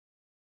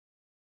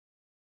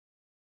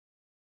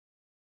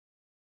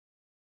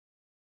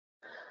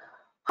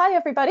Hi,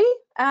 everybody,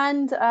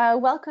 and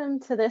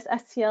welcome to this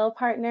STL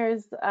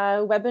Partners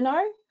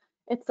webinar.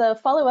 It's a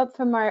follow-up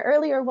from our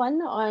earlier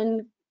one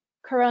on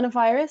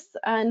coronavirus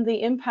and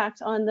the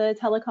impact on the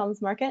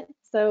telecoms market.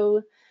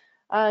 So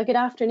good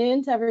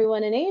afternoon to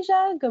everyone in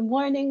Asia, good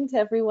morning to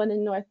everyone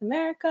in North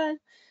America,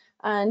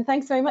 and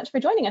thanks very much for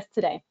joining us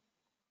today.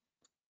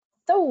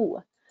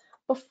 So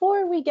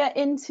before we get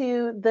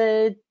into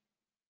the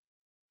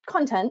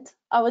content,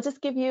 I will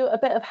just give you a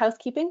bit of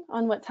housekeeping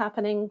on what's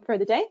happening for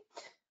the day.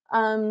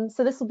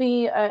 So this will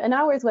be an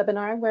hour's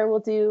webinar where we'll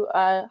do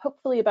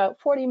hopefully about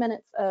 40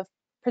 minutes of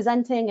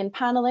presenting and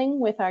paneling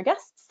with our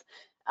guests,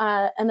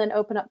 and then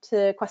open up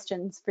to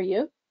questions for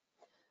you.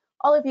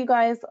 All of you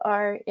guys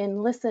are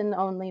in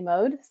listen-only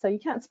mode, so you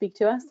can't speak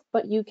to us,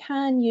 but you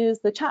can use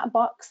the chat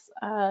box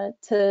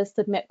to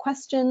submit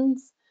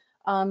questions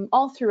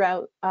all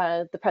throughout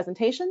the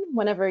presentation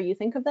whenever you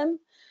think of them,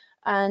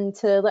 and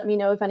to let me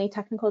know of any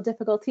technical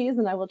difficulties,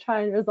 and I will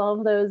try and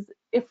resolve those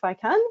if I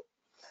can.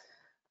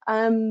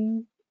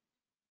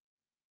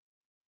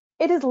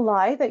 It is a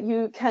lie that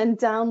you can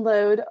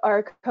download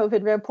our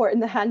COVID report in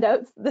the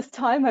handouts this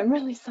time. I'm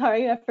really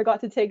sorry, I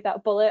forgot to take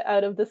that bullet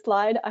out of the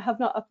slide. I have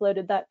not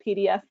uploaded that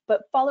PDF,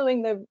 but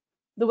following the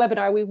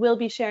webinar, we will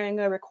be sharing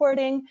a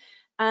recording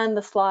and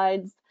the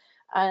slides,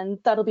 and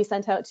that'll be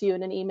sent out to you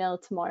in an email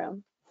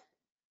tomorrow.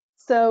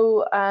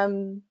 So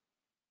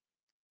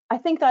I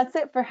think that's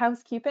it for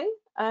housekeeping,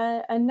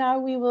 and now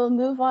we will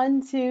move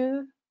on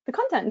to the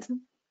content.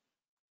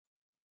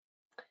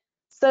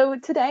 So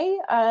today,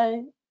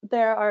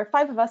 there are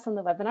 5 of us on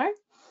the webinar.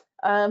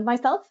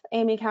 Myself,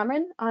 Amy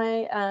Cameron,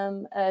 I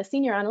am a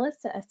senior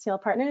analyst at STL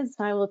Partners.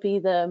 I will be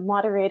the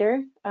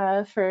moderator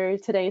for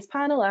today's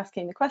panel,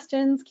 asking the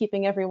questions,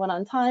 keeping everyone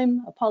on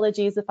time.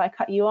 Apologies if I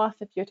cut you off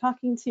if you're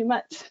talking too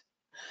much.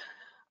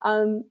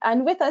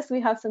 And with us,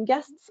 we have some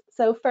guests.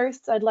 So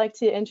first, I'd like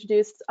to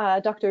introduce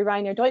Dr.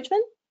 Rainer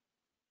Deutschmann.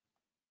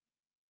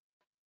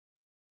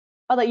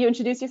 I'll let you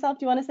introduce yourself.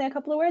 Do you want to say a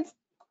couple of words?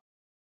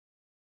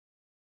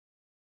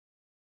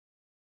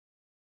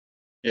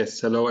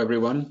 Yes, hello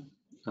everyone.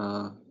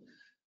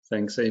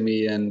 Thanks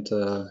Amy and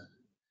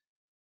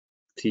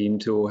team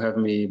to have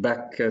me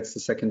back. It's the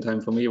second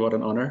time for me, what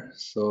an honor.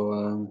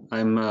 So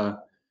I'm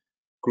a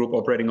Group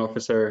Operating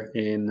Officer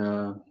in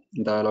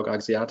Dialog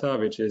Axiata,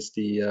 which is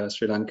the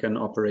Sri Lankan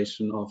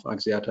operation of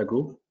Axiata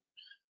Group.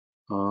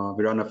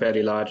 We run a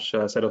fairly large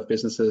set of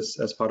businesses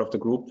as part of the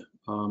group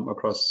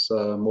across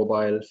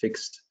mobile,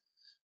 fixed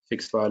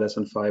wireless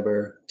and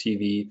fiber,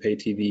 TV, pay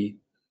TV,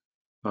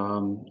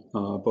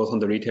 both on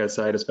the retail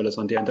side as well as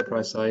on the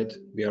enterprise side.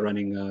 We are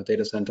running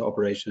data center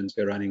operations,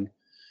 we're running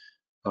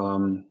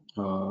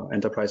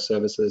enterprise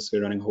services,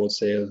 we're running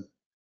wholesale,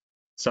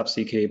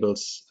 subsea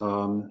cables.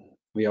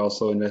 We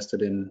also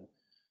invested in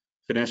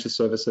financial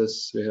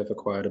services. We have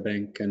acquired a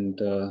bank and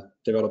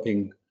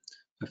developing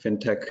a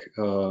fintech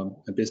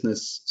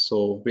business.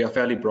 So we are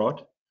fairly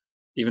broad,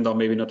 even though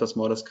maybe not the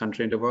smallest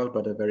country in the world,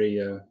 but a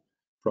very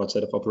broad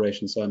set of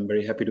operations. So I'm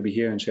very happy to be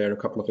here and share a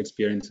couple of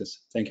experiences.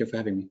 Thank you for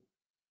having me.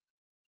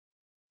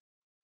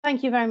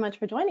 Thank you very much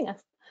for joining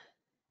us.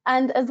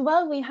 And as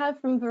well, we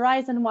have from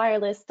Verizon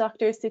Wireless,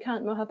 Dr.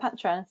 Sukanta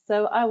Mohapatra.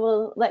 So I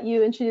will let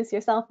you introduce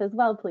yourself as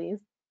well, please.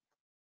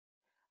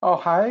 Oh,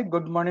 hi,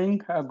 good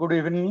morning, good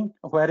evening,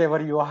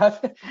 wherever you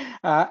are.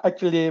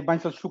 Actually,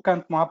 myself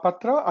Sukanta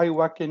Mohapatra. I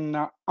work in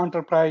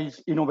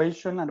enterprise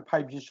innovation and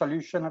 5G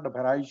solution at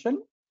Verizon.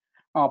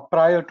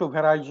 Prior to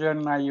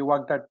Verizon, I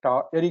worked at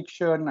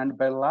Ericsson and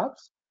Bell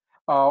Labs.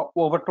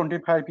 Over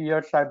 25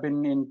 years, I've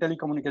been in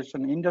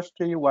telecommunication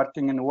industry,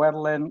 working in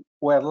wireline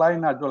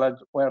as well as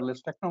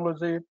wireless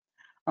technology,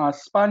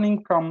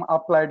 spanning from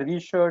applied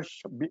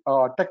research,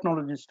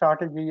 technology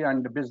strategy,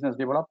 and business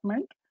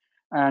development.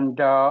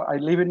 And I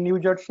live in New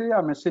Jersey.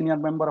 I'm a senior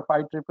member of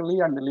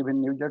IEEE and I live in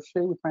New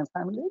Jersey with my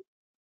family.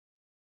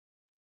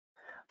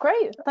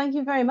 Great, thank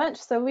you very much.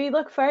 So we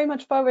look very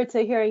much forward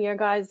to hearing your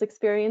guys'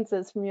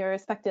 experiences from your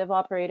respective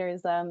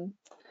operators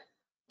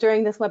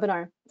during this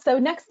webinar. So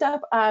next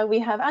up, we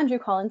have Andrew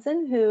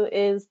Collinson, who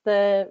is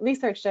the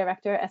Research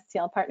Director at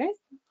STL Partners.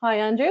 Hi,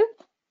 Andrew.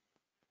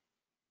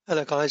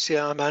 Hello, guys.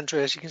 Yeah, I'm Andrew.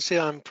 As you can see,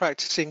 I'm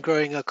practicing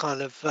growing a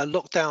kind of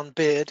lockdown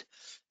beard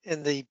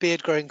in the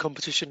beard growing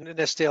competition in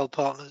STL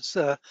Partners.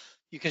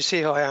 You can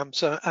see who I am.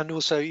 So, and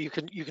also you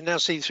can now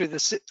see through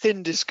the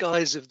thin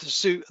disguise of the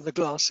suit and the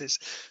glasses.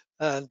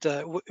 And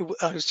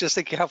I was just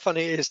thinking how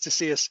funny it is to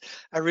see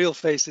our real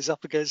faces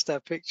up against our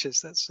pictures.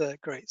 That's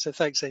great. So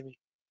thanks, Amy.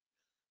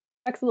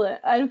 Excellent.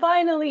 And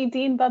finally,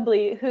 Dean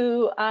Bubley,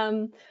 who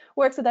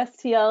works with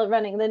STL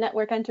running the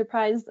network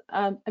enterprise,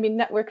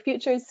 network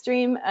futures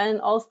stream,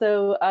 and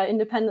also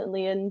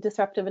independently in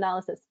disruptive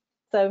analysis.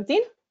 So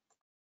Dean?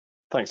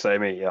 Thanks,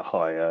 Amy. Yeah,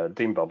 hi,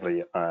 Dean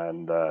Bubley,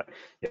 and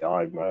yeah,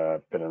 I've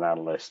been an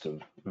analyst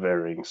of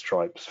varying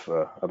stripes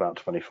for about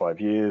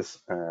 25 years,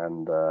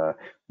 and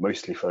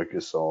mostly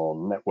focus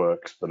on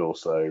networks, but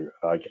also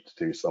I get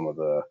to do some of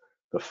the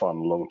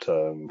fun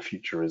long-term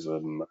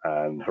futurism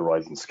and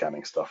horizon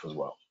scanning stuff as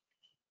well.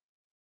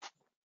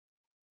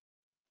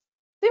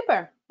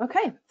 Super.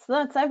 Okay, so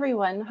that's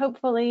everyone.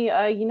 Hopefully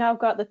you now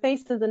got the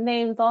faces and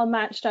names all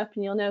matched up,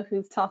 and you'll know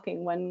who's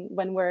talking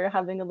when we're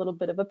having a little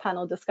bit of a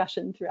panel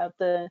discussion throughout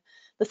the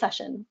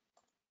session.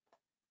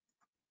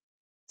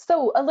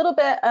 So a little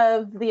bit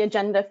of the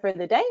agenda for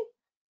the day.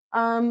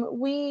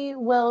 We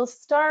will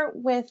start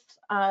with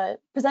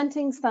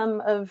presenting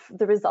some of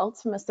the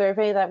results from a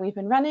survey that we've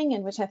been running,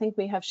 and which I think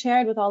we have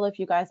shared with all of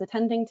you guys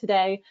attending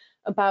today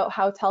about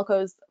how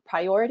telcos'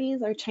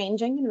 priorities are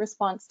changing in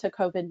response to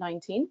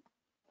COVID-19.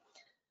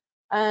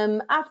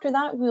 After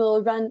that,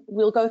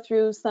 we'll go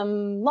through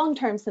some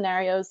long-term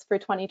scenarios for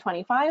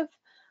 2025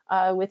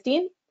 with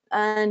Dean,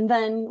 and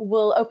then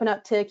we'll open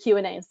up to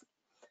Q&As.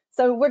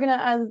 So we're going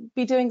to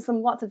be doing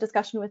lots of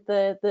discussion with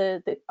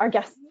our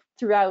guests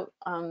throughout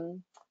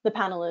the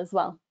panel as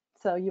well.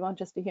 So you won't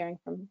just be hearing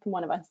from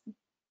one of us.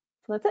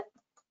 So that's it.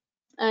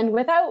 And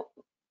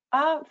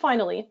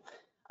finally,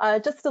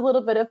 just a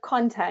little bit of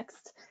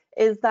context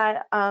is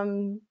that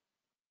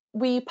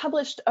we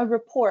published a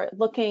report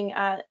looking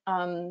at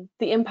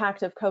the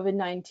impact of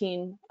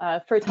COVID-19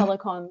 for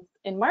telecoms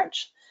in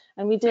March.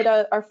 And we did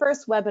our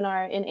first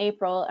webinar in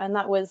April, and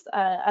that was,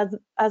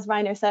 as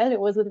Rainer said, it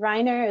was with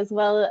Rainer as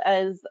well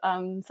as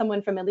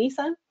someone from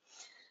Elisa.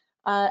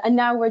 And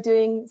now we're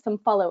doing some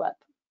follow-up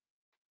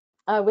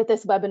with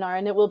this webinar,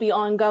 and it will be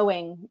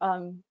ongoing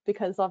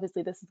because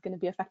obviously this is going to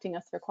be affecting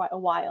us for quite a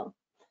while.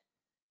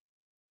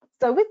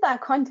 So with that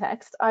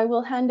context, I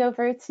will hand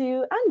over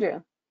to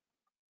Andrew.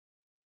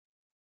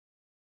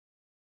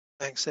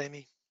 Thanks,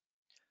 Amy.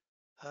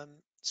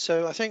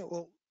 So I think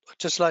what I'd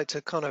just like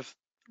to kind of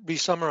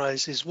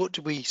re-summarize is, what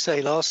did we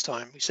say last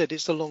time? We said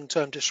it's a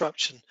long-term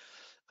disruption,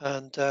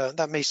 and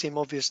that may seem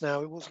obvious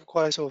now. It wasn't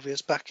quite so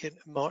obvious back in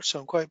March, so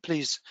I'm quite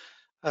pleased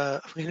we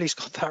at least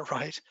got that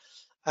right.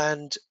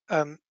 And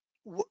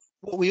what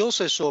we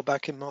also saw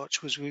back in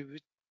March was we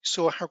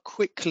saw how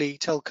quickly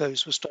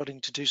telcos were starting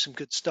to do some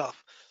good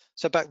stuff.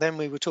 So back then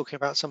we were talking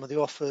about some of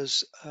the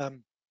offers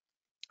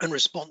and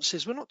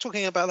responses. We're not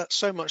talking about that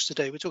so much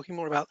today. We're talking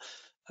more about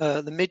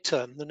the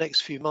midterm, the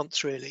next few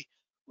months, really.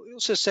 We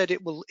also said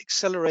it will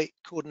accelerate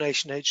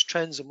coordination edge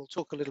trends, and we'll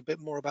talk a little bit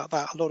more about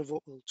that. A lot of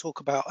what we'll talk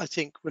about, I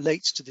think,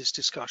 relates to this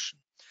discussion.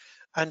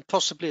 And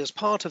possibly as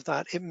part of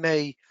that, it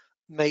may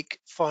make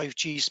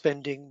 5G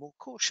spending more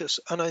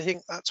cautious. And I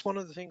think that's one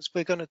of the things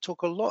we're going to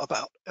talk a lot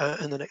about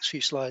in the next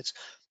few slides,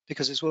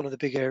 because it's one of the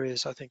big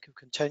areas, I think, of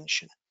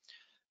contention.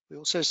 We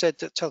also said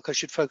that telco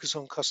should focus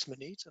on customer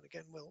needs, and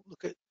again, we'll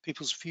look at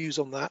people's views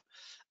on that,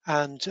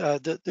 and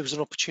that there was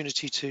an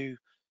opportunity to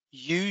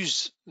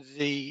use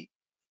the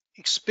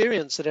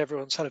experience that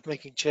everyone's had of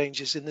making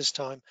changes in this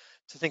time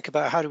to think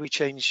about how do we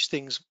change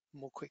things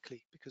more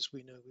quickly, because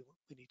we know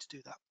we need to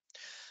do that.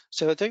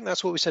 So I think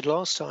that's what we said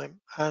last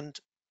time, and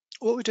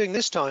what we're doing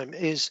this time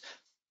is,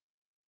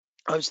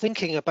 I was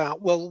thinking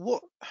about,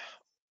 well,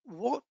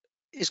 what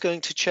is going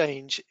to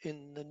change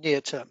in the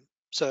near term?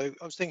 So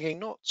I was thinking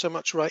not so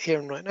much right here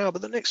and right now,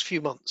 but the next few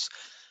months.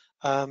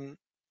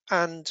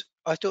 And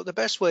I thought the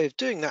best way of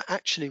doing that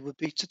actually would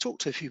be to talk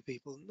to a few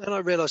people. And then I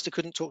realized I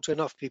couldn't talk to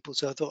enough people,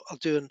 so I thought I'll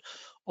do an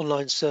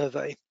online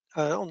survey.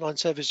 Online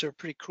surveys are a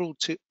pretty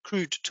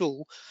crude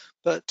tool,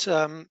 but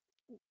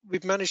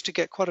we've managed to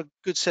get quite a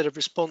good set of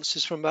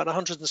responses from about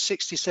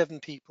 167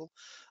 people.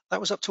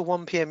 That was up to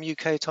 1 p.m.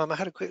 UK time. I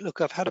had a quick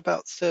look. I've had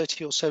about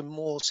 30 or so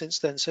more since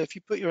then. So if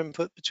you put your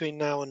input between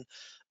now and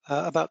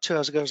about 2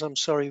 hours ago, I'm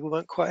sorry, we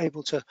weren't quite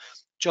able to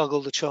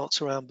juggle the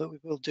charts around, but we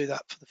will do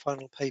that for the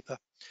final paper.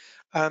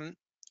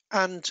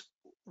 And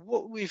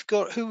what we've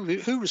got,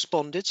 who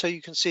responded, so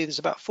you can see there's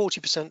about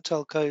 40%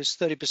 telcos,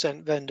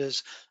 30%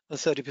 vendors, and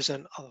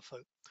 30% other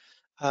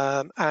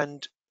folk.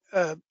 And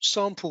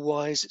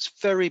sample-wise, it's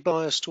very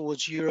biased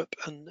towards Europe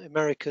and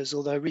Americas,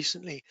 although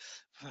recently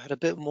I've had a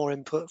bit more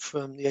input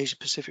from the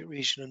Asia-Pacific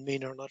region and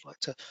MENA, and I'd like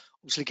to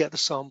obviously get the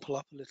sample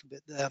up a little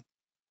bit there.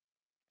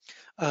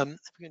 If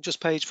we can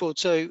just page forward.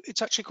 So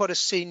it's actually quite a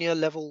senior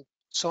level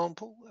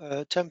sample,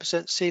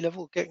 10%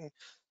 C-level, getting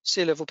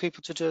C-level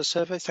people to do a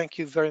survey. Thank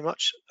you very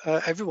much,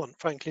 everyone,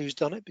 frankly, who's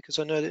done it, because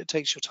I know that it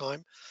takes your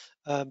time,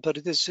 but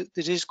it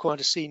is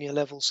quite a senior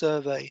level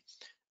survey.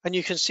 And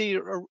you can see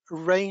a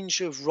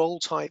range of role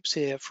types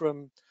here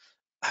from,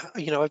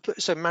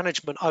 so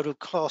management, I would have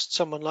classed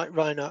someone like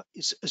Rainer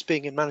as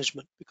being in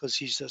management because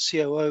he's a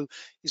COO,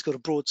 he's got a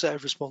broad set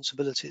of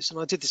responsibilities. And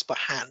I did this by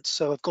hand,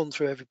 so I've gone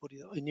through everybody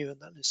that I knew in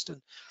that list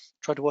and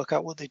tried to work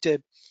out what they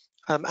did.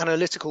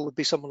 Analytical would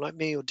be someone like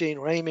me or Dean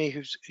or Amy,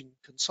 who's in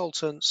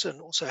consultants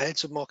and also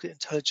heads of market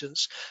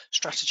intelligence.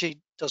 Strategy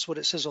does what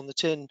it says on the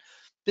tin.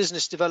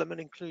 Business development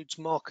includes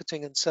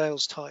marketing and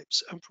sales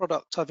types, and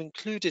product, I've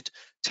included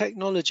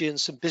technology and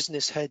some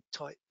business head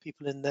type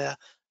people in there,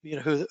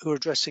 who are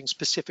addressing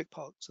specific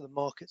parts of the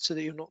market, so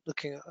that you're not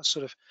looking at a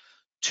sort of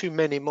too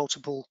many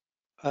multiple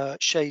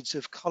shades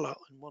of color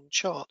in one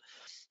chart.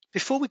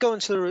 Before we go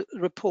into the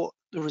report,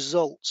 the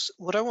results,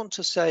 what I want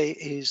to say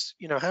is,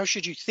 how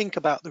should you think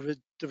about the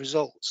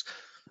results?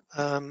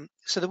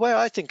 So the way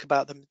I think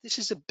about them, this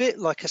is a bit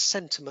like a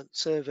sentiment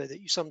survey that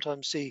you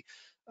sometimes see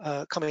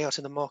coming out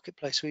in the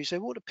marketplace, where you say,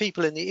 what do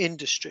people in the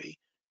industry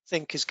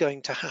think is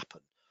going to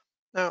happen.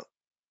 Now,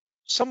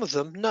 some of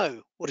them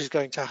know what is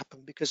going to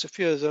happen because a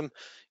few of them,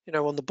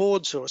 on the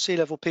boards or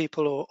C-level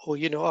people or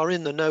are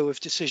in the know of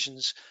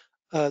decisions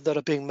that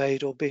are being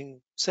made or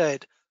being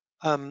said.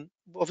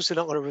 Obviously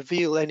not going to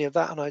reveal any of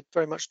that, and I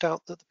very much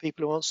doubt that the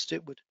people who answered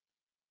it would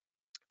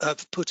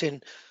have put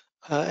in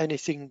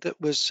anything that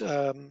was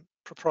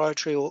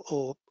proprietary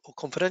or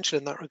confidential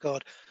in that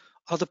regard.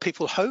 Other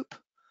people hope,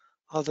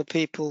 other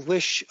people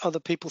wish, other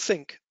people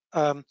think.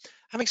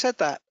 Having said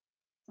that,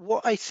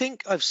 what I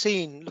think I've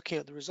seen looking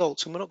at the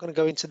results, and we're not going to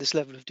go into this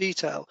level of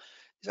detail,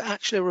 is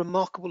actually a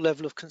remarkable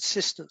level of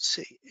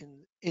consistency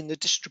in the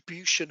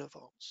distribution of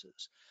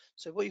answers.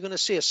 So what you're going to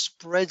see are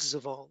spreads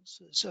of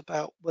answers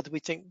about whether we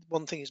think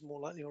one thing is more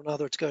likely or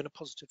another to go in a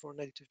positive or a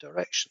negative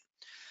direction.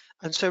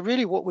 And so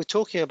really what we're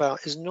talking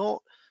about is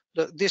not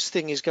that this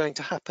thing is going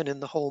to happen in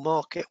the whole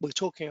market. We're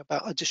talking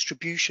about a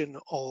distribution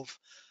of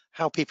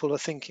how people are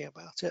thinking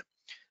about it.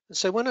 And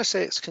so when I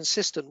say it's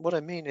consistent, what I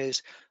mean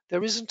is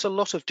there isn't a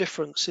lot of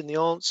difference in the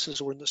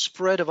answers or in the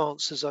spread of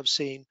answers I've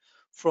seen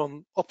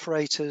from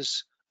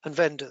operators and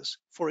vendors,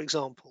 for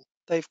example.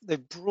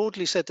 They've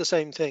broadly said the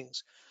same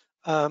things.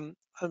 And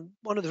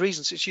one of the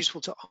reasons it's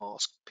useful to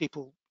ask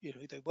people,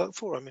 who they work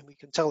for, I mean, we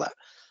can tell that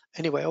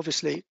anyway,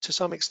 obviously, to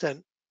some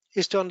extent,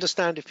 is to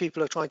understand if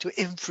people are trying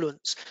to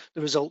influence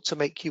the result to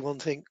make you one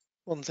thing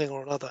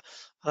or another.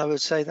 And I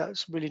would say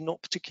that's really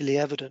not particularly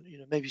evident.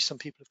 Maybe some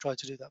people have tried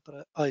to do that,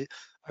 but I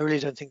really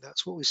don't think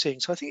that's what we're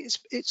seeing. So I think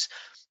it's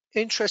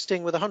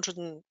interesting with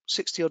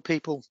 160 odd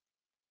people,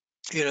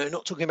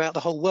 not talking about the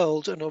whole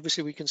world, and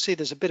obviously we can see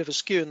there's a bit of a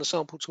skew in the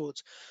sample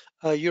towards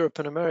Europe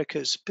and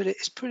Americas, but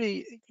it's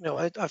pretty,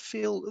 I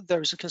feel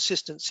there is a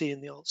consistency in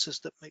the answers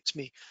that makes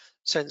me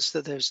sense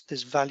that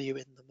there's value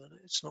in them, and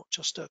it's not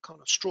just a kind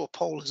of straw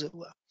poll, as it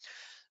were.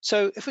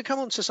 So if we come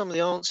on to some of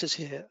the answers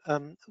here,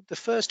 the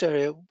first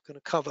area we're going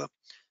to cover,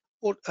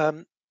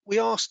 we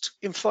asked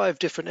in 5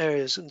 different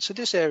areas, and so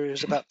this area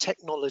is about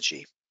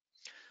technology.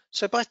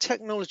 So by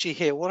technology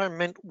here, what I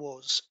meant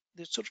was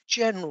the sort of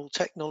general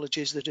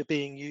technologies that are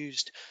being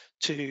used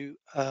to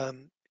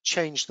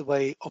change the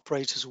way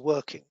operators are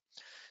working.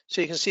 So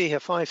you can see here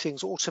 5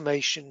 things: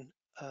 automation,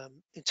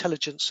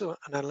 intelligence and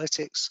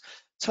analytics,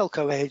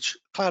 telco edge,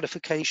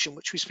 cloudification,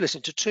 which we split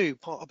into 2,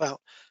 part about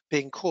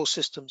being core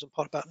systems and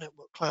part about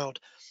network cloud.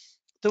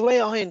 The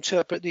way I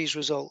interpret these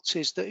results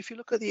is that if you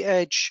look at the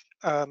edge,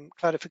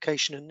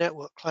 cloudification and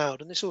network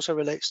cloud, and this also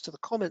relates to the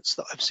comments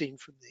that I've seen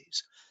from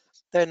these,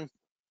 then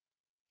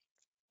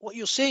what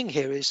you're seeing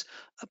here is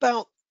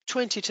about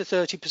 20 to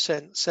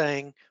 30%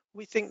 saying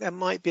we think there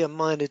might be a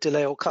minor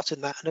delay or cut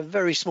in that, and a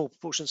very small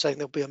proportion saying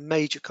there'll be a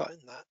major cut in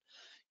that.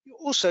 You're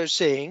also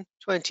seeing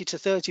 20 to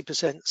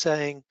 30%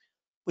 saying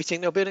we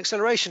think there'll be an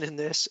acceleration in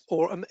this,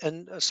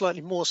 and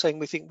slightly more saying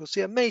we think we'll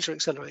see a major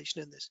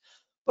acceleration in this.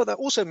 What that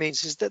also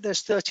means is that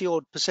there's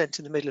 30-odd%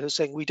 in the middle who are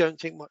saying we don't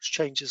think much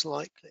change is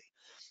likely.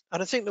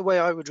 And I think the way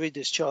I would read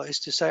this chart is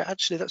to say,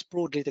 actually, that's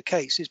broadly the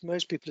case. Is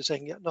most people are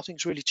saying, yeah,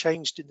 nothing's really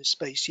changed in this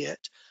space yet,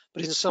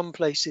 but in some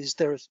places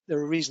there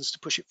are reasons to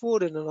push it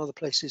forward, and in other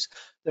places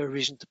there are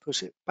reasons to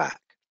push it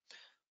back.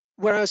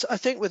 Whereas I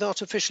think with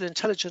artificial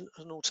intelligence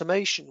and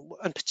automation,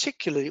 and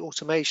particularly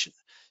automation,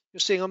 you're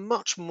seeing a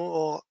much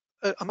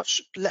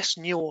less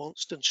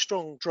nuanced and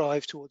strong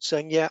drive towards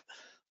saying, yeah,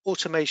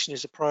 automation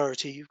is a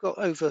priority. You've got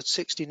over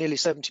 60, nearly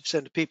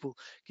 70% of people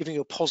giving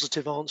you a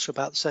positive answer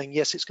about saying,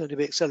 yes, it's going to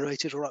be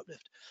accelerated or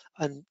uplift.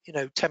 And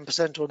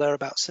 10% or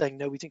thereabouts saying,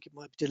 no, we think it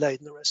might be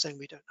delayed, and the rest saying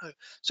we don't know.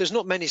 So it's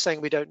not many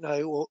saying we don't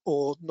know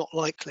or not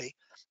likely.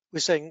 We're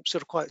saying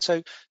sort of quite,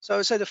 so I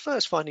would say the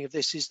first finding of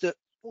this is that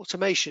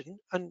automation,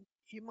 and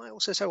you might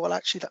also say, well,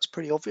 actually that's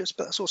pretty obvious,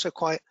 but that's also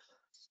quite,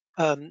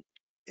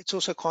 it's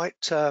also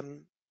quite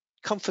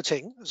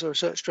comforting as a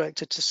research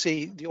director to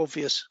see the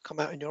obvious come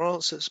out in your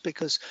answers,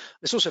 because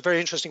it's also very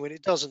interesting when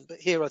it doesn't. But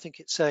here I think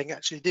it's saying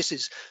actually this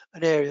is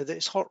an area that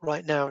is hot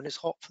right now and is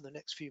hot for the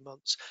next few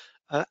months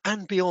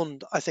and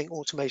beyond. I think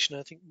automation,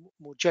 I think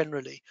more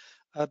generally,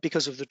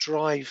 because of the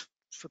drive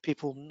for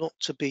people not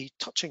to be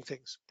touching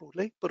things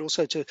broadly, but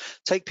also to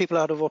take people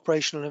out of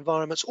operational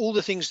environments, all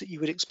the things that you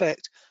would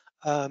expect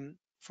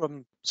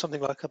from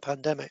something like a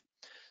pandemic.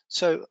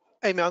 So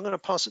Amy, I'm going to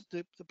pass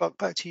the buck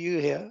back to you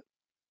here.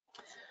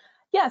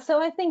 Yeah,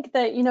 so I think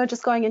that,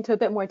 just going into a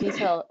bit more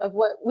detail of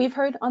what we've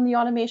heard on the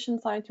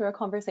automation side through our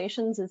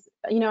conversations is,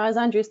 as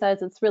Andrew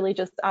says, it's really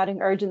just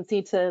adding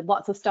urgency to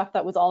lots of stuff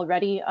that was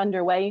already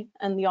underway,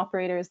 and the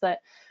operators that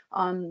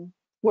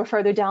were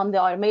further down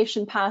the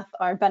automation path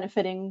are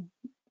benefiting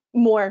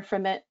more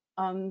from it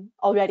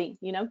already,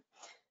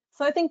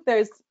 So I think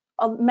there's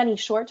many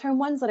short-term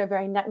ones that are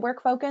very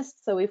network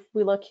focused. So if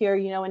we look here,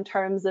 in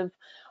terms of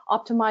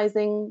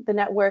optimizing the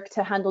network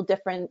to handle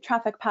different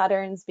traffic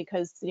patterns,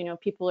 because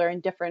people are in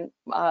different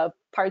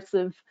parts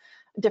of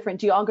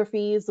different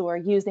geographies or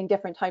using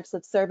different types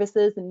of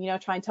services,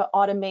 and trying to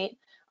automate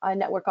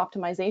network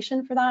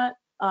optimization for that,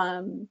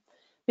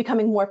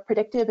 becoming more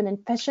predictive and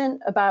efficient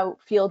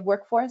about field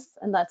workforce,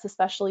 and that's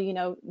especially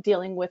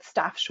dealing with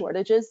staff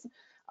shortages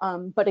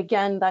But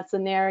again, that's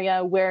an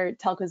area where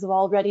telcos have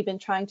already been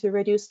trying to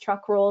reduce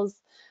truck rolls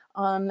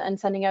and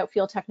sending out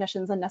field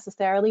technicians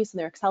unnecessarily, so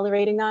they're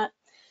accelerating that.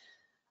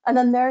 And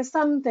then there are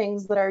some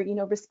things that are,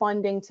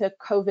 responding to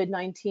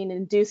COVID-19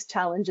 induced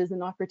challenges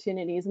and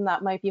opportunities, and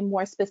that might be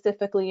more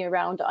specifically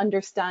around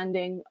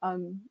understanding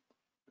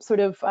sort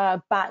of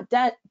bad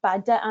debt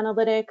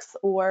analytics,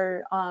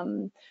 or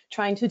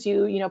trying to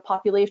do,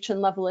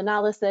 population level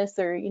analysis,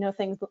 or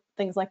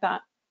things like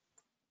that.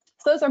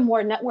 So those are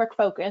more network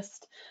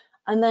focused.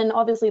 And then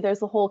obviously there's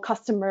the whole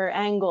customer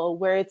angle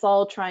where it's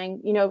all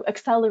trying,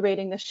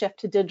 accelerating the shift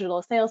to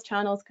digital sales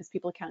channels because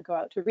people can't go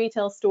out to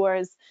retail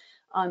stores,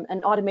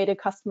 and automated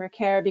customer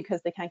care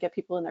because they can't get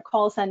people in their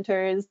call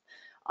centers.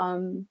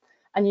 And,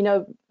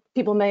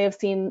 people may have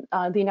seen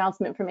the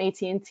announcement from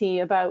AT&T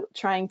about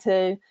trying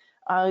to,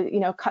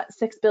 cut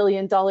 $6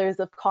 billion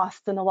of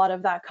costs, and a lot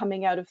of that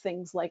coming out of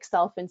things like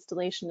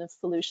self-installation of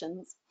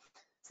solutions.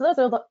 So those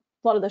are a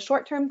lot of the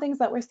short-term things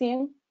that we're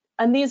seeing.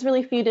 And these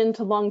really feed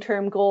into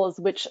long-term goals,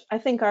 which I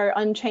think are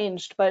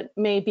unchanged, but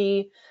may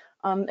be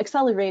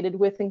accelerated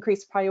with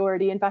increased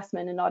priority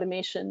investment in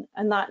automation.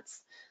 And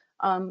that's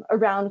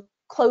around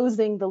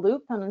closing the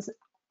loop on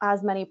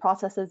as many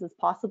processes as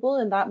possible.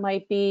 And that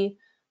might be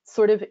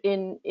sort of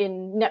in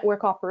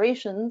network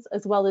operations,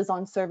 as well as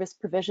on service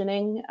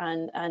provisioning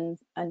and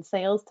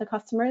sales to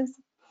customers.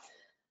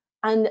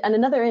 And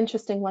another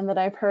interesting one that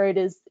I've heard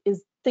is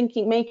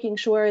making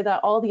sure that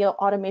all the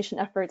automation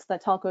efforts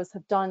that telcos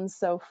have done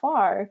so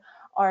far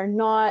are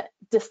not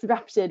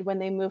disrupted when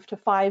they move to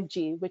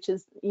 5G, which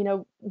is,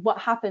 what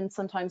happens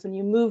sometimes when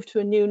you move to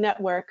a new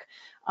network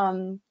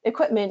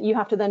equipment. You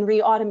have to then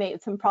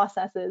re-automate some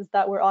processes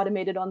that were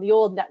automated on the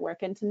old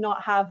network, and to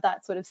not have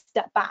that sort of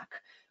step back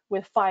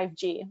with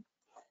 5G.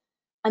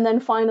 And then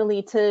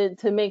finally, to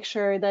make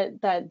sure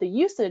that the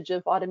usage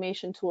of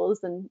automation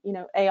tools and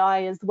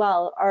AI as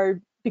well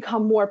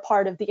become more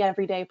part of the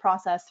everyday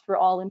process for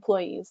all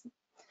employees.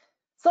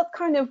 So that's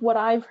kind of what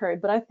I've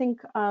heard. But I think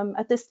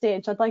at this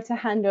stage, I'd like to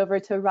hand over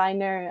to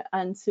Rainer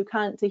and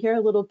Sukanta to hear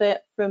a little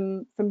bit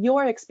from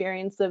your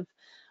experience of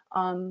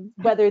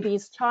whether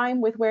these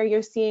chime with where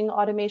you're seeing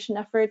automation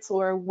efforts,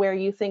 or where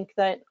you think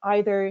that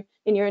either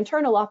in your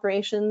internal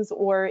operations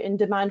or in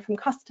demand from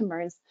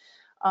customers,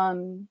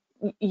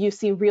 you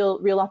see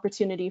real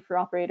opportunity for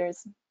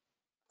operators.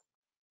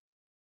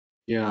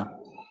 Yeah,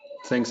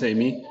 thanks,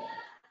 Amy.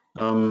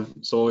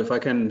 So if I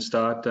can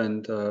start,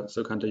 and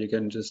Sukanta, you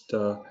can just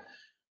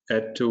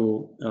add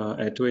to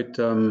it.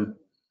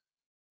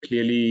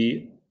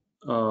 Clearly,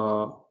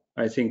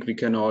 I think we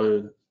can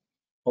all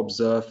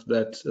observe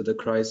that the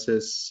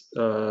crisis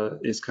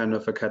is kind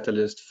of a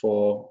catalyst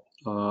for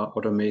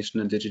automation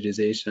and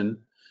digitization.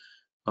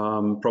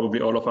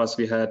 Probably all of us,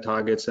 we had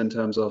targets in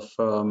terms of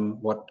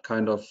what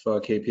kind of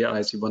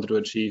KPIs we wanted to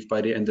achieve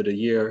by the end of the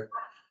year.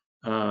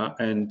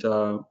 And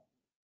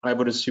I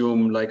would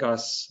assume, like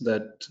us,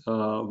 that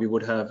we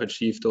would have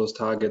achieved those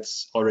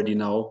targets already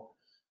now,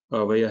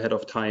 way ahead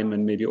of time,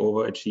 and maybe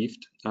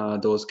overachieved.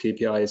 Those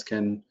KPIs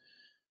can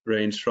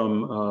range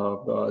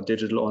from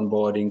digital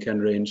onboarding,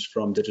 can range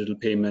from digital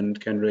payment,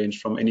 can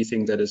range from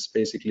anything that is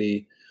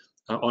basically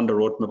on the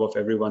roadmap of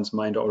everyone's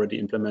mind already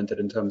implemented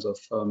in terms of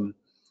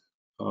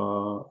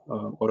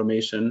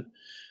automation.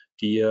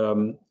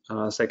 The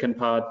second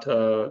part,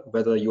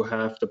 whether you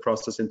have the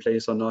process in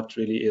place or not,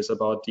 really is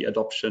about the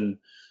adoption.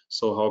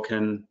 So how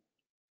can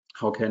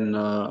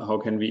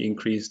we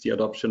increase the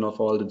adoption of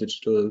all the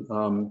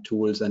digital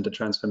tools and the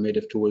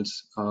transformative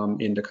tools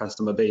in the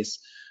customer base?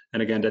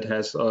 And again, that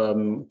has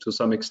to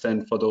some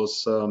extent, for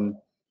those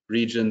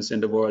regions in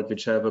the world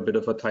which have a bit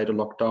of a tighter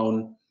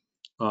lockdown,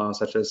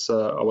 such as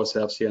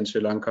ourselves here in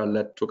Sri Lanka,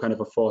 led to kind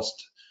of a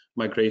forced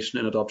migration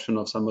and adoption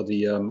of some of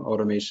the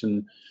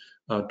automation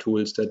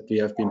tools that we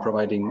have been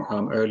providing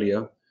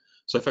earlier.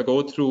 So if I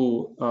go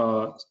through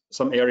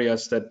some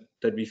areas that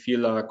we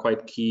feel are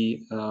quite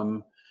key,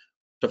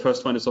 the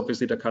first one is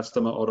obviously the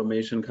customer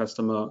automation,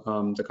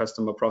 the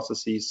customer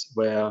processes,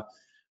 where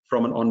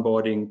from an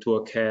onboarding to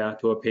a care,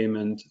 to a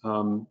payment,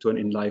 to an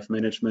in-life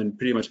management,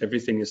 pretty much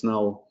everything is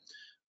now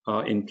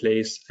in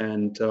place.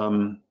 And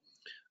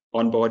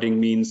onboarding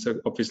means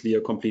obviously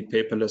a complete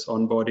paperless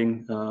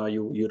onboarding.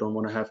 You don't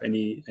want to have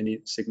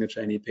any signature,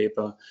 any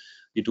paper.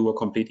 You do a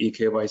complete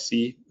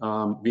eKYC.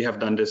 We have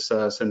done this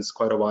since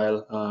quite a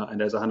while,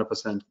 and there's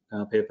 100%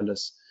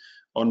 paperless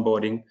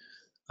onboarding.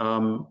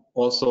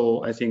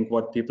 Also, I think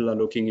what people are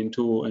looking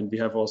into, and we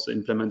have also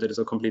implemented, is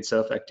a complete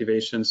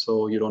self-activation.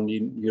 So you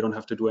don't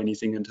have to do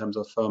anything in terms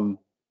of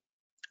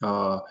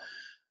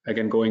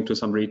again, going to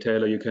some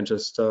retailer. You can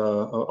just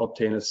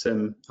obtain a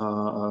SIM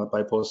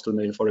by postal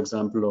mail, for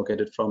example, or get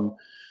it from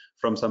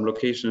some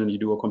location, and you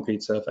do a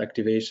complete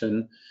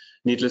self-activation.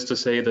 Needless to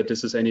say that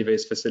this is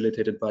anyways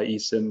facilitated by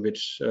eSIM,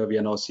 which we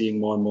are now seeing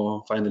more and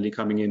more finally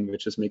coming in,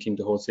 which is making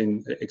the whole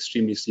thing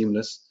extremely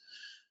seamless.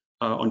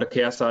 On the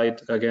care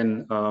side,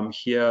 again,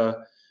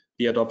 here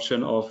the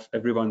adoption of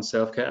everyone's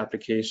self-care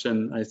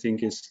application, I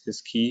think,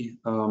 is key.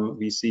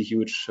 We see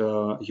huge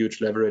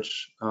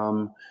leverage.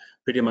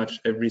 Pretty much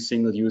every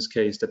single use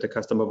case that the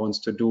customer wants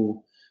to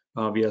do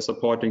we are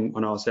supporting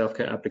on our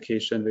self-care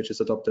application, which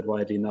is adopted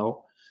widely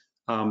now.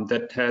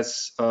 That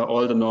has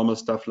all the normal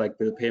stuff like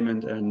bill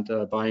payment and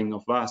buying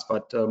of VAS,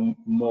 but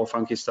more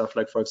funky stuff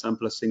like, for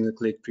example, a single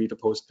click pre to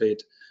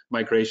postpaid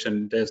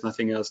migration. There's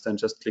nothing else than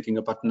just clicking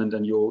a button and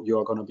then you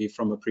are going to be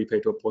from a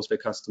prepaid to a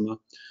postpaid customer.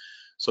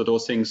 So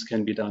those things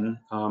can be done.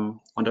 On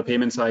the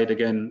payment side,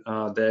 again,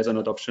 there's an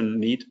adoption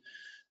need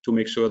to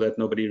make sure that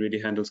nobody really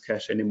handles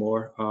cash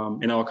anymore.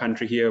 In our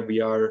country here, we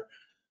are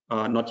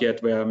not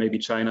yet where maybe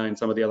China and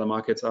some of the other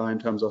markets are in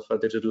terms of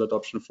digital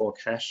adoption for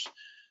cash.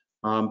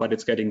 But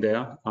it's getting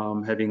there.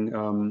 Having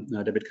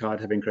a debit card,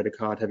 having credit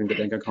card, having the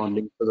bank account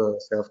linked to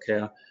the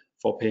self-care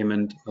for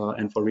payment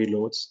and for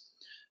reloads.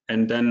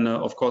 And then,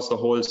 of course, the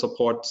whole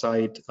support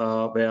side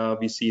where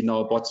we see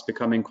now bots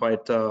becoming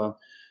quite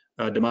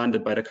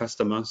demanded by the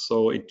customer.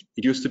 So it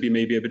used to be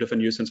maybe a bit of a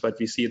nuisance, but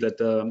we see that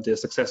the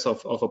success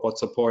of a bot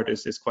support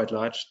is quite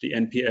large. The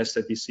NPS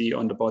that we see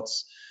on the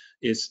bots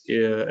is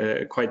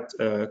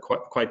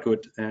quite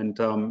good. And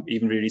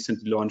even we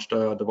recently launched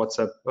the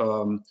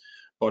WhatsApp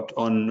bot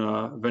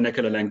on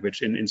vernacular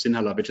language in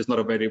Sinhala, which is not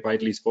a very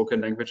widely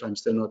spoken language. I'm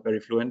still not very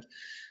fluent,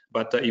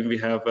 but even we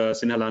have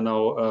Sinhala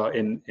now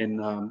in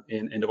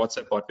the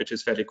WhatsApp bot, which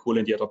is fairly cool,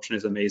 and the adoption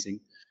is amazing.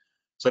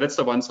 So that's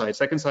the one side.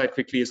 Second side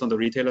quickly is on the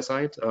retailer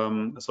side.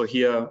 So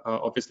here,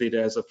 obviously,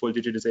 there's a full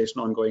digitization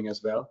ongoing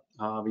as well.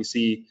 We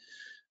see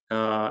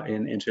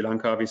in Sri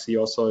Lanka, we see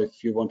also,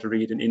 if you want to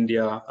read in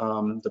India,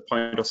 the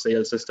point of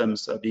sale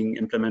systems being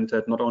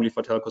implemented, not only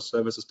for telco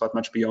services, but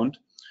much beyond.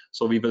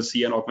 So we will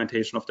see an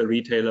augmentation of the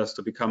retailers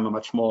to become a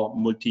much more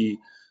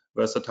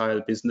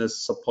multi-versatile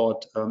business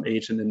support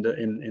agent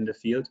in the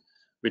field,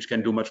 which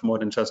can do much more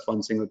than just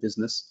one single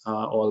business,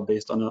 all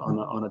based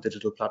on a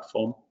digital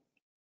platform.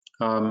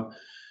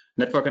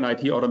 Network and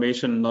IT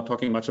automation, not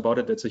talking much about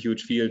it, that's a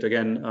huge field.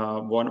 Again,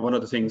 one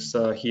of the things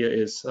here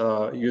is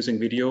using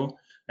video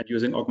and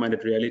using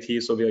augmented reality.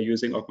 So we are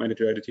using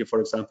augmented reality, for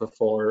example,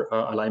 for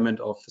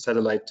alignment of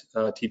satellite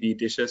TV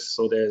dishes.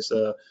 So there's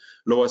a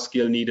lower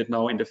skill needed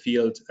now in the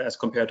field as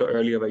compared to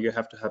earlier, where you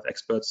have to have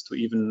experts to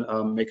even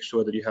make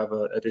sure that you have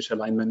a dish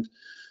alignment.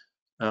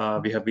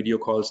 We have video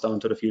calls down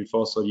to the field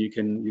force, so you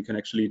can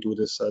actually do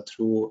this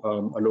through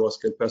a lower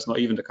skilled person or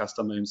even the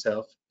customer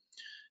himself.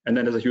 And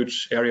then there's a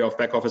huge area of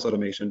back office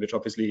automation, which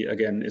obviously,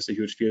 again, is a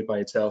huge field by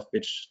itself,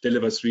 which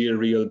delivers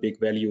real big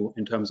value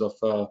in terms of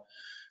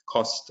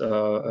cost,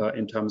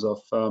 in terms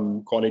of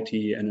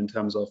quality, and in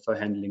terms of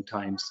handling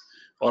times.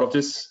 All of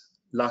this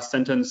last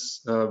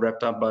sentence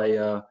wrapped up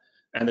by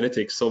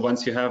analytics. So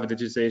once you have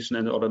digitization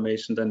and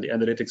automation, then the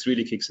analytics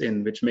really kicks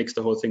in, which makes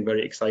the whole thing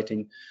very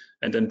exciting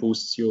and then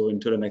boosts you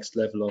into the next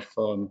level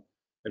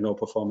of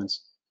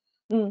performance.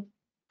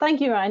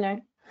 Thank you,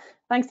 Rainer.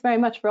 Thanks very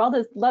much for all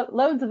those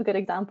loads of good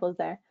examples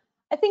there.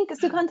 I think,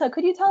 Sukanta,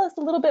 could you tell us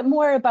a little bit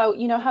more about,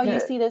 how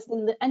you see this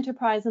in the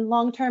enterprise and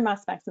long-term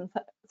aspects,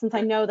 since I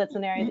know that's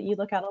an area that you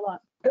look at a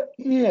lot?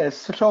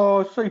 Yes.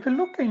 So if you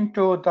look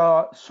into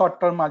the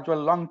short-term as well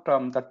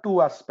long-term, the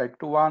two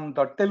aspects, one,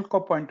 the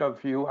telco point of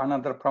view,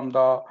 another from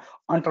the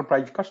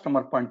enterprise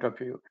customer point of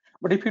view.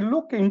 But if you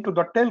look into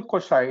the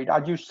telco side,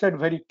 as you said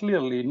very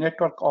clearly,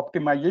 network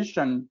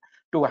optimization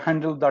to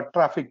handle the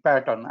traffic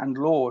pattern and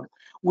load.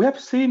 We have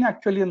seen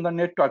actually in the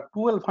network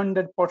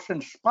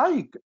 1200%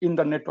 spike in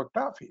the network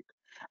traffic.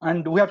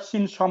 And we have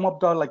seen some of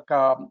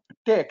the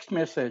text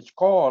message,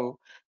 call,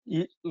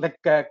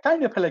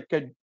 kind of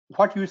like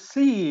what you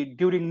see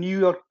during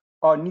New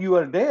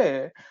Year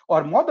Day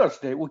or Mother's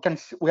Day.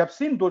 We have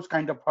seen those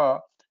kind of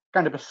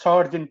a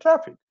surge in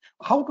traffic.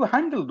 How to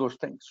handle those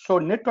things? So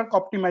network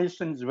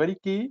optimization is very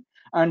key,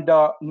 and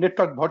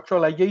network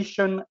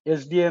virtualization,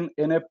 SDN,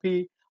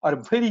 NFP are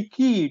very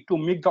key to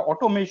make the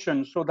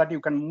automation so that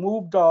you can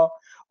move the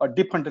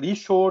different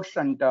resource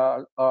and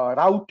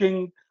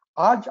routing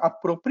as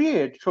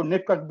appropriate. So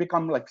network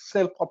become like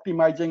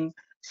self-optimizing,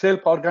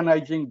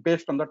 self-organizing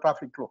based on the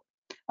traffic flow.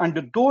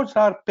 And those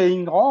are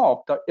paying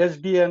off. The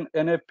SDN,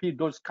 NFP,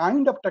 those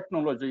kind of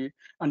technology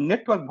and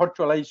network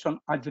virtualization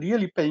are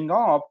really paying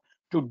off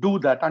to do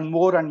that. And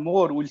more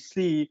we'll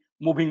see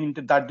moving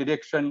into that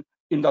direction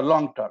in the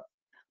long term.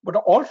 But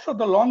also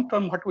the long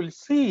term, what we'll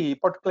see,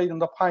 particularly in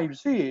the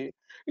 5G,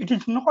 it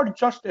is not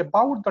just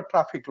about the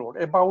traffic load,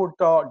 about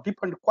the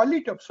different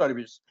quality of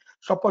service.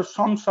 Suppose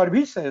some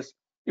services,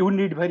 you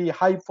need very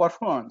high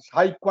performance,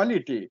 high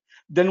quality.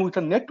 Then with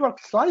the network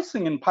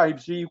slicing in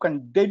 5G, you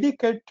can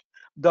dedicate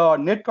the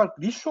network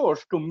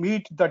resource to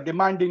meet the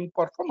demanding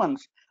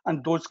performance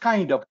and those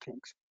kind of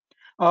things.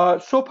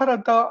 So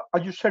far,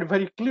 as you said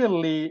very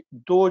clearly,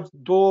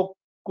 though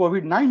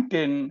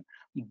COVID-19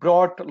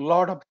 brought a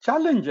lot of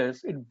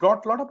challenges, it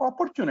brought a lot of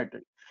opportunity.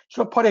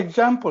 So for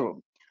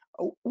example,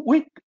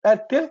 we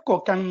at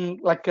telco can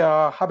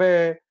have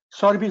a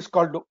service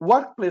called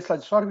workplace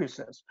as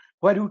services,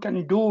 where you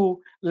can do,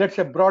 let's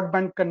say,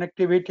 broadband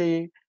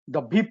connectivity,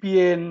 the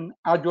VPN,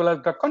 as well as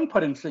the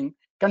conferencing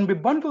can be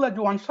bundled as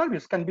one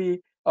service, can be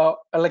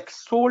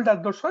sold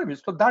as the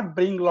service. So that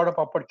brings a lot of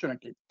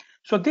opportunity.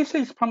 So this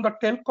is from the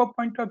telco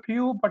point of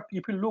view, but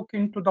if you look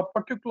into the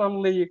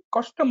particularly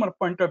customer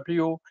point of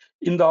view,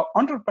 in the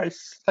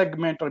enterprise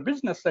segment or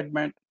business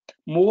segment,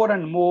 more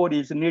and more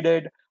is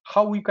needed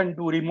how we can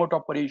do remote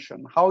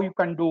operation, how you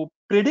can do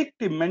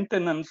predictive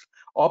maintenance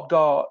of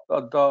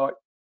the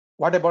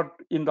what about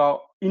in the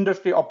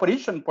industry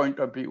operation point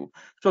of view.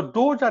 So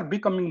those are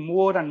becoming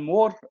more and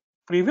more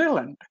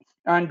prevalent,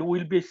 and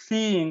we'll be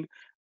seeing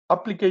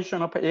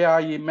application of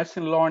AI,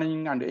 machine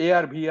learning, and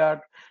AR,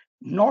 VR,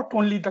 not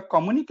only the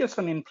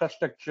communication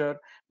infrastructure,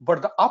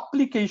 but the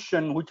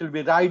application which will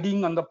be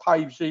riding on the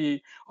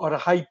 5G or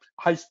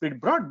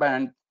high-speed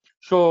broadband.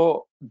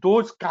 So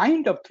those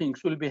kind of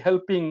things will be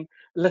helping,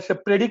 let's say,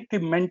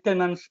 predictive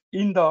maintenance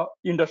in the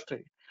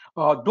industry.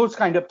 Those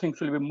kind of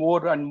things will be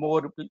more and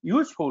more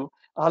useful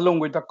along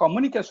with the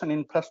communication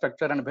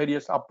infrastructure and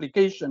various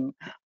application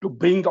to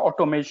bring the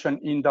automation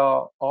in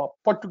the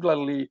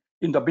particularly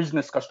in the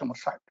business customer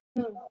side.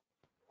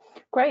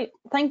 Great,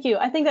 thank you.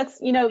 I think that's,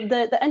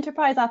 the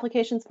enterprise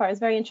applications part is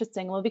very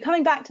interesting. We'll be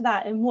coming back to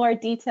that in more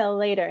detail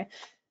later.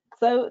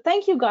 So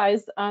thank you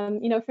guys,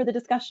 for the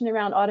discussion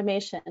around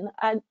automation.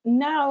 And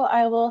now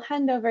I will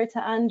hand over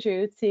to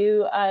Andrew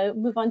to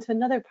move on to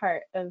another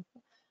part of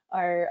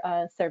our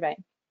survey.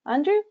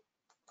 Andrew?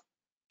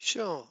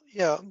 Sure.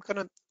 Yeah,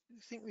 I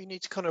think we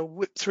need to kind of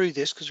whip through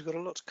this because we've got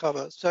a lot to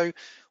cover. So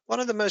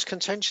one of the most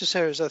contentious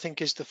areas, I think,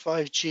 is the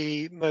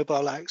 5G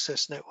mobile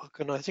access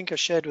network. And I think I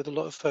shared with a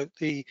lot of folk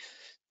a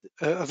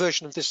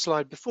version of this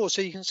slide before.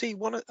 So you can see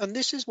and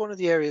this is one of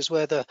the areas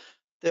where the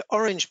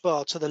orange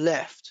bar to the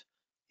left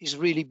is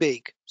really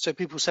big. So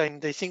people saying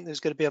they think there's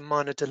going to be a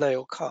minor delay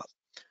or cut.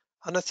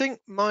 And I think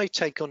my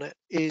take on it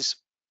is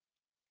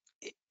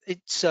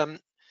it's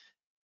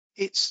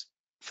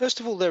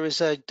first of all, there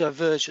is a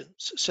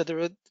divergence.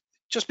 So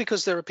just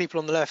because there are people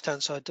on the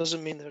left-hand side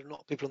doesn't mean there are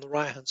not people on the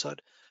right-hand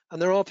side.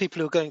 And there are people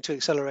who are going to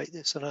accelerate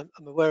this. And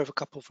I'm aware of a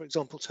couple, for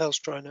example,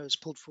 Telstra, I know, has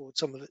pulled forward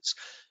some of its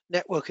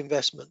network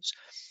investments.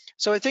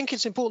 So I think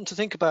it's important to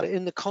think about it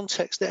in the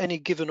context that any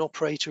given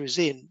operator is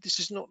in. This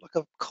is not like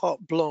a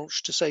carte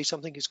blanche to say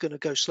something is going to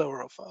go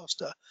slower or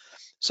faster.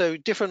 So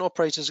different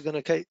operators are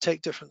going to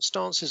take different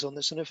stances on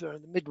this. And if they're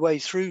in the midway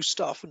through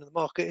stuff and the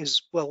market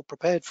is well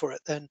prepared for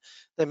it, then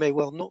they may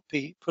well not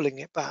be pulling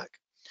it back.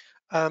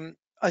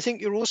 I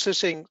think you're also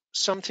seeing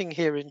something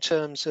here in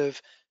terms of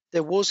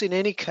there was in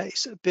any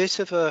case a bit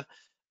of a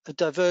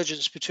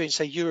divergence between,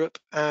 say, Europe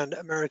and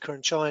America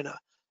and China,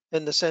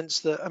 in the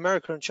sense that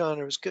America and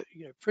China is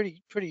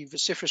pretty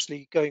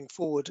vociferously going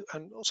forward,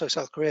 and also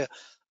South Korea,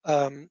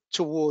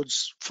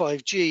 towards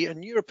 5G,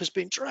 and Europe has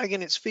been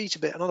dragging its feet a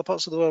bit, and other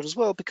parts of the world as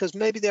well, because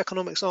maybe the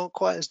economics aren't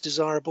quite as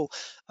desirable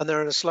and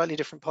they're in a slightly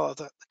different part of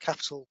the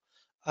capital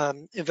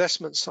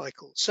investment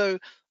cycle. So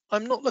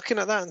I'm not looking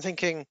at that and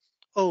thinking,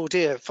 oh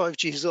dear,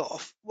 5G is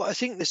off. What I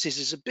think this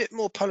is a bit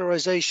more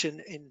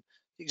polarization in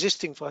the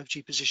existing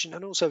 5G position,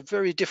 and also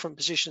very different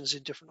positions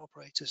in different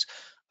operators.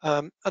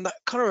 And that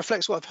kind of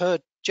reflects what I've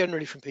heard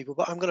generally from people,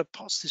 but I'm going to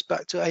pass this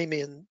back to Amy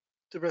and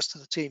the rest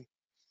of the team.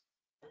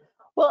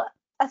 Well,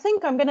 I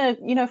think I'm going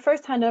to,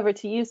 first hand over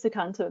to you,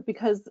 Sukanta,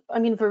 because I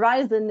mean,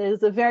 Verizon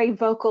is a very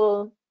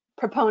vocal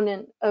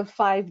proponent of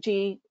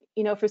 5G.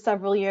 For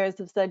several years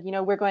have said,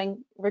 we're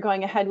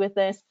going ahead with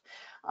this,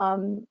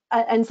 and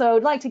so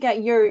I'd like to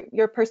get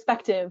your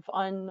perspective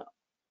on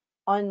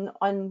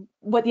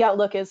what the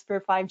outlook is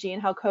for 5G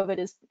and how COVID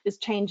is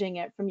changing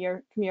it from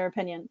your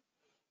opinion.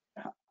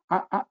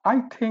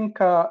 I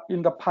think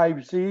in the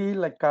 5G,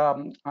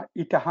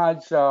 it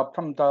has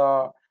from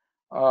the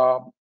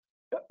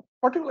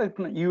particularly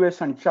from US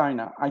and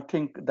China, I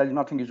think that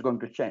nothing is going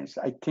to change.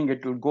 I think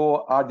it will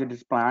go as it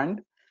is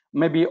planned.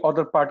 Maybe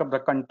other part of the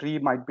country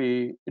might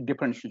be a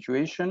different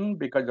situation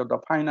because of the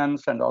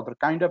finance and other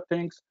kind of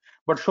things.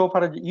 But so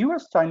far as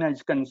US-China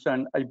is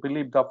concerned, I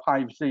believe the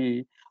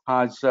 5G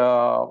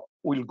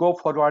will go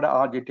forward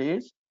as it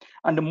is.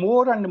 And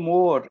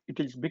more, it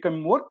is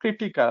becoming more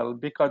critical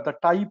because the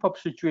type of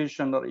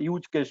situation or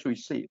use case we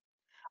see.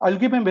 I'll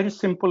give a very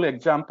simple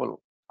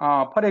example.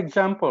 For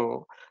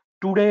example,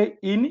 today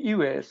in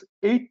US,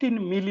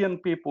 18 million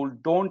people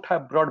don't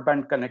have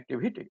broadband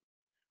connectivity.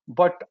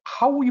 But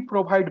how we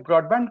provide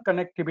broadband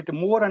connectivity,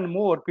 more and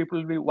more people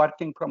will be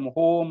working from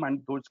home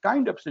and those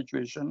kind of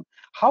situation,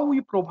 how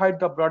we provide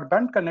the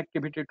broadband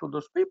connectivity to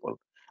those people.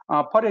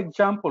 For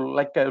example,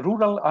 like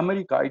rural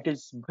America,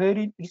 it's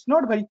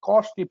not very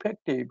cost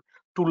effective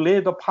to lay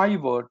the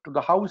fiber to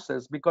the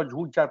houses because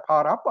which are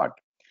far apart.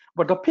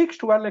 But the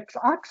fixed wireless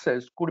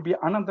access could be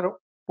another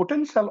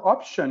potential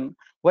option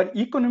where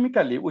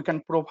economically we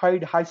can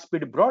provide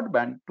high-speed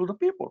broadband to the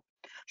people.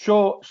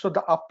 So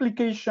the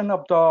application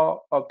of the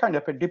kind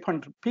of a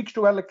different fixed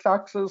wireless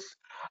access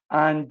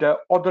and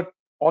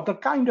other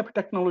kind of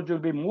technology will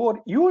be more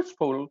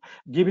useful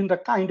given the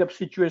kind of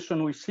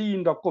situation we see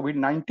in the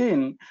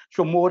COVID-19.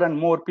 So more and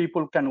more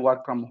people can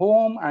work from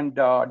home and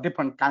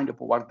different kind of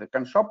work they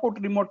can support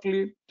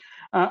remotely.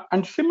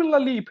 And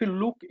similarly, if you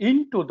look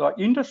into the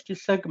industry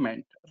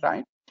segment,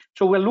 right?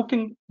 So we're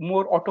looking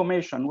more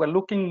automation, we're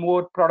looking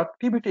more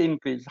productivity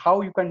increase,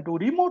 how you can do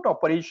remote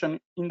operation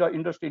in the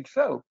industry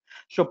itself.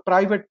 So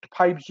private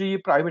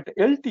 5G, private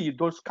LTE,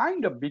 those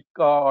kind of big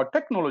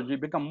technology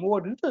become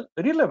more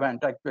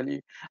relevant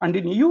actually. And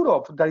in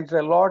Europe, there is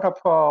a lot of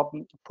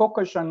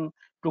focus on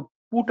to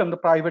put on the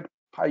private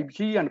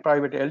 5G and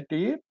private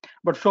LTE,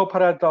 but so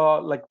far as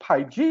the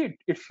 5G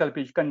itself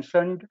is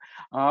concerned,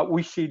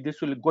 we see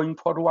this will going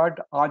forward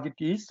as it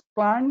is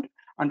planned,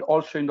 and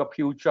also in the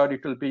future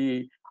it will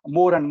be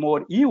more and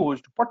more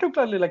used.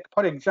 Particularly, like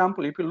for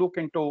example, if you look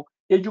into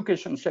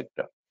education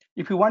sector,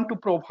 if you want to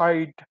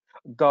provide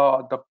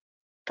the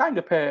kind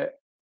of a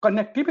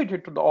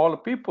connectivity to all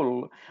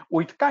people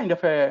with kind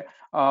of a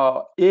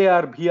AR,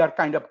 VR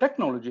kind of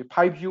technology.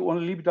 5G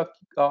only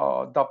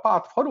the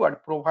path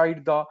forward,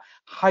 provide the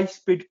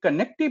high-speed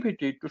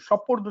connectivity to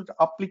support the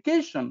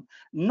application,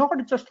 not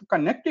just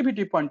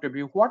connectivity point of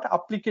view, what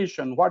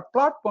application, what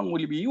platform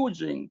will be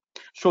using,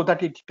 so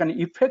that it can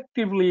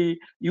effectively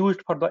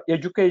used for the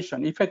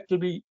education,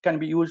 effectively can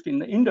be used in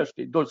the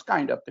industry, those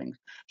kind of things.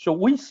 So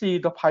we see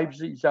the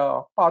 5G is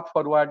a path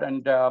forward,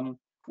 and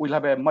we'll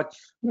have a much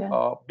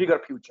bigger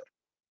future.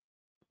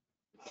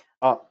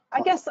 I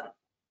guess,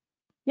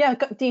 yeah,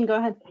 Dean, go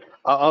ahead.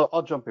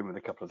 I'll jump in with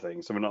a couple of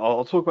things. I mean,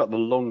 I'll talk about the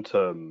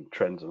long-term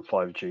trends in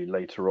 5G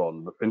later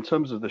on, but in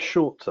terms of the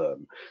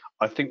short-term,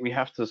 I think we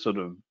have to sort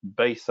of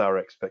base our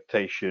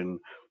expectation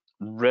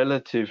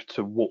relative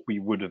to what we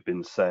would have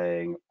been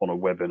saying on a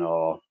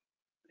webinar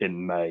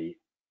in May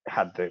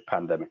had the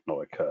pandemic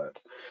not occurred.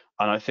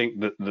 And I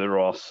think that there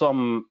are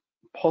some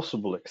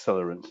possible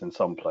accelerants in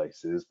some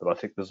places, but I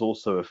think there's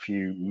also a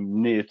few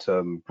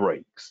near-term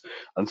breaks.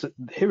 And so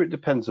here it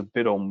depends a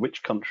bit on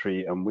which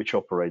country and which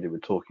operator we're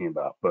talking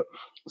about. But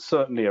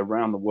certainly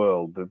around the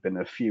world, there have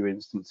been a few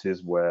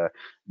instances where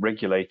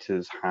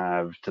regulators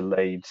have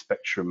delayed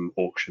spectrum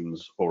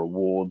auctions or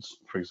awards.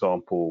 For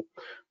example,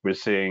 we're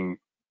seeing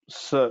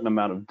certain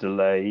amount of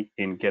delay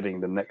in getting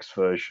the next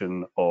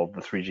version of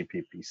the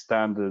 3GPP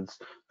standards,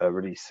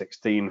 release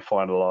 16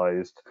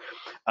 finalized.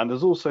 And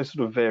there's also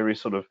sort of various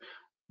sort of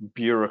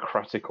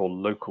bureaucratic or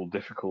local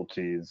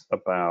difficulties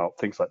about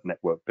things like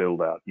network build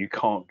out. You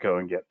can't go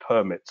and get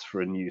permits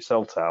for a new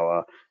cell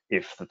tower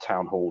if the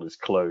town hall is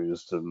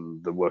closed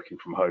and the working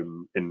from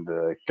home in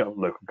the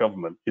local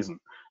government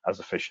isn't as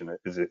efficient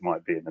as it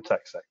might be in the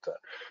tech sector.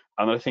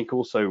 And I think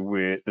also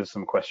there's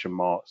some question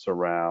marks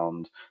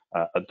around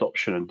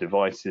adoption and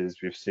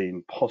devices. We've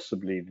seen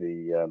possibly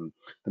the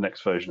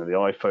next version of the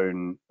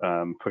iPhone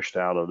pushed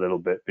out a little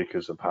bit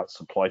because of perhaps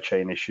supply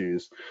chain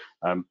issues.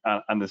 And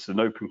there's an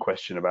open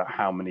question about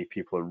how many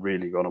people are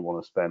really going to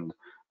want to spend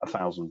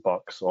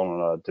 $1,000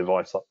 on a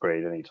device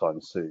upgrade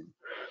anytime soon.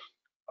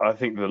 I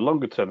think the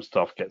longer term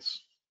stuff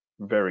gets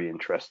very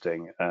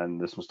interesting, and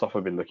there's some stuff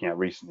I've been looking at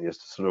recently as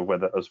to sort of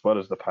whether, as well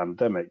as the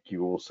pandemic,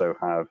 you also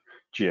have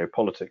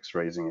geopolitics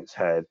raising its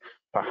head,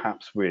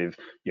 perhaps with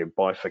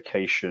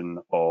bifurcation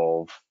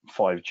of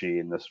 5G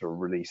in the sort of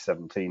release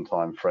 17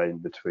 timeframe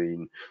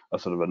between a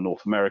sort of a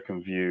North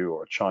American view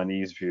or a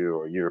Chinese view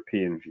or a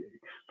European view.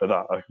 But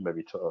that I can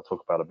maybe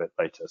talk about a bit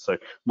later. So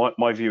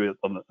my view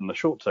on the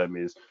short term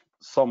is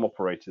some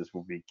operators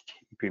will be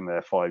keeping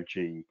their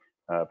 5G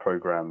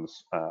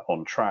programs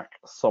on track.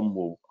 Some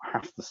will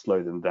have to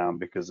slow them down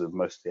because of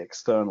mostly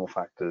external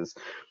factors.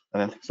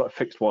 And then things like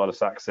fixed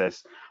wireless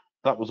access,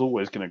 that was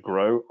always going to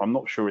grow. I'm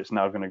not sure it's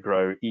now going to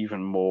grow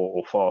even more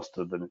or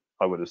faster than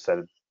I would have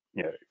said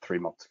 3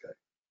 months ago.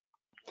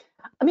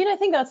 I mean, I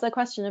think that's the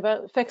question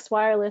about fixed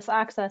wireless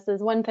access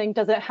is one thing,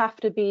 does it have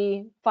to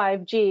be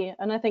 5G?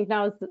 And I think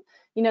now is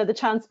the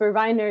chance for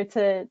Rainer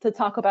to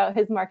talk about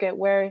his market,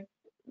 where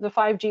the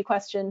 5G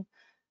question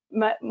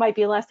might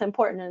be less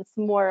important. It's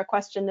more a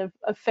question of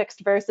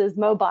fixed versus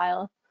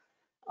mobile,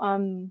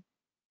 and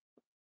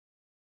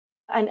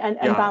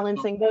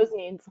balancing those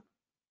needs.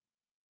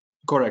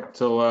 Correct.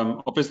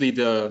 So obviously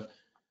the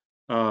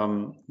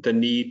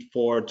need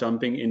for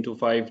jumping into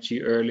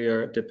 5G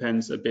earlier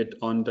depends a bit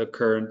on the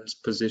current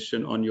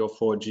position on your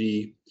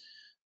 4G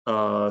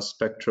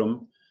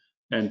spectrum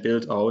and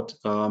build out,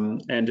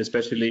 and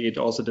especially it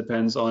also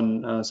depends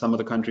on some of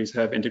the countries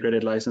have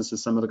integrated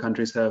licenses, some of the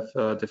countries have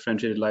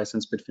differentiated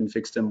license between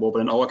fixed and mobile.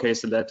 In our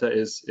case, the latter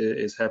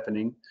is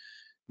happening.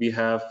 We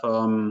have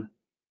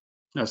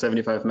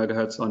 75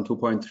 megahertz on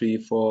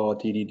 2.3 for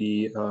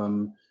TDD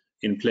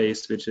in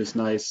place, which is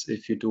nice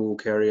if you do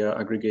carrier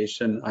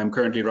aggregation. I'm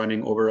currently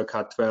running over a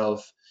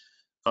Cat12,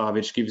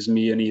 which gives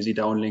me an easy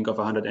downlink of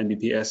 100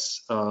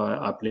 Mbps,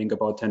 uplink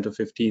about 10 to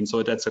 15.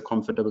 So that's a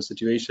comfortable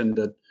situation.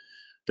 That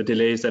the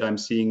delays that I'm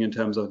seeing in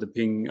terms of the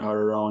ping are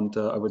around,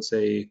 I would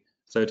say,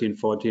 13,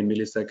 14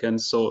 milliseconds.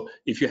 So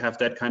if you have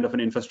that kind of an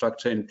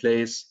infrastructure in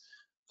place,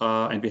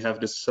 and we have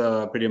this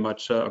pretty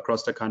much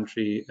across the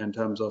country in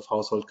terms of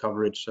household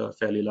coverage,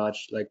 fairly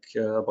large, like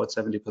about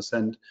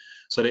 70%.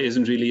 So there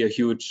isn't really a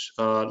huge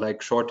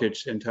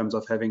shortage in terms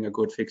of having a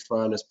good fixed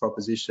wireless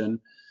proposition.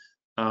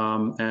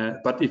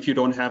 But if you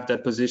don't have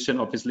that position,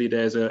 obviously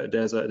there's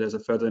a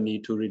further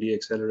need to really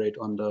accelerate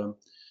on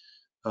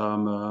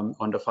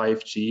on the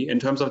 5G. In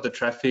terms of the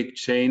traffic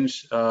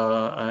change,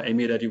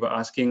 Amy, that you were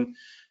asking,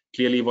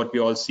 clearly what we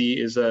all see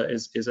is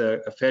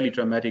a fairly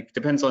dramatic,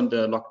 depends on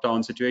the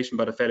lockdown situation,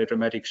 but a fairly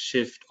dramatic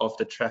shift of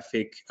the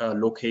traffic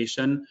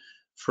location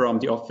from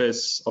the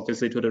office,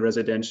 obviously, to the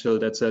residential.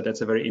 That's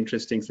a very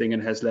interesting thing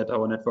and has led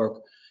our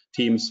network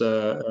teams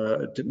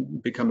to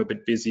become a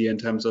bit busy in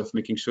terms of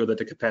making sure that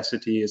the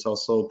capacity is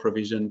also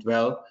provisioned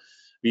well.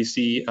 We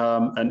see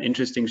an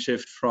interesting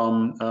shift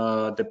from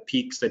the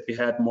peaks that we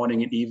had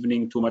morning and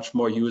evening to much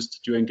more used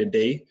during the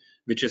day,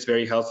 which is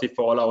very healthy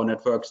for all our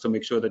networks to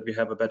make sure that we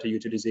have a better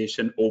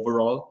utilization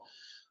overall.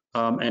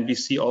 And we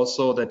see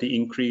also that the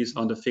increase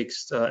on the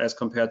fixed as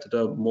compared to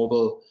the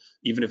mobile,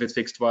 even if it's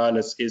fixed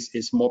wireless,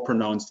 is more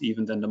pronounced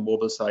even than the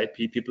mobile side.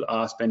 People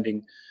are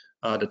spending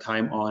the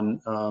time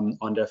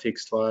on their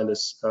fixed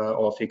wireless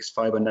or fixed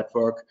fiber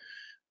network.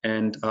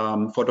 And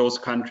for those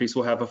countries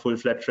who have a full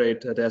flat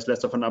rate, there's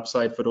less of an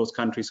upside. For those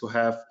countries who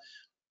have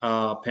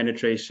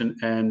penetration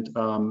and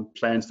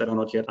plans that are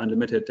not yet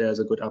unlimited, there's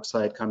a good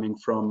upside coming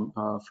from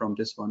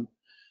this one.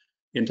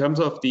 In terms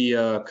of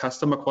the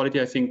customer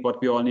quality, I think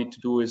what we all need to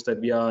do is that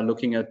we are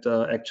looking at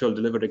the actual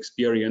delivered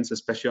experience,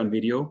 especially on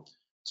video.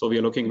 So we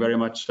are looking very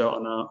much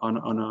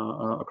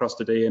across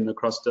the day and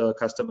across the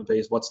customer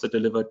base. What's the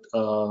delivered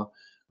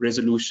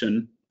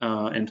resolution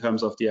in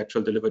terms of the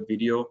actual delivered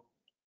video?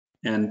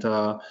 And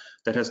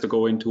that has to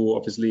go into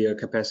obviously a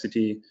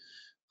capacity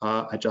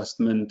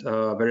adjustment,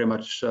 very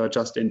much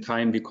just in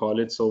time, we call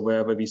it. So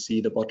wherever we see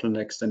the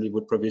bottlenecks, then we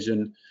would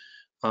provision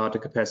the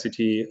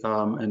capacity,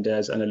 and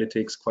there's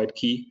analytics quite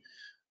key.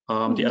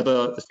 The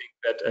other thing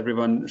that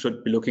everyone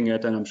should be looking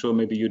at, and I'm sure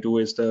maybe you do,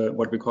 is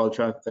what we call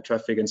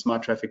traffic and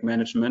smart traffic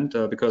management,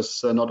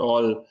 because not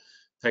all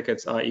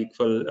packets are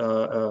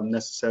equal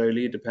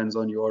necessarily. It depends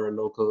on your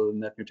local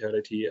net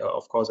neutrality,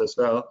 of course, as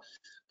well.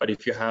 But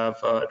if you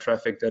have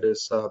traffic that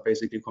is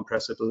basically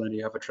compressible and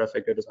you have a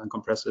traffic that is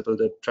uncompressible,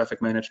 the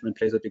traffic management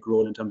plays a big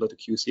role in terms of the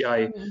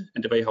QCI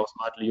and the way how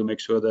smartly you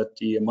make sure that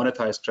the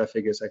monetized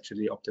traffic is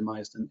actually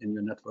optimized in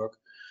your network.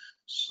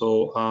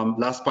 So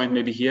last point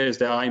maybe here is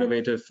there are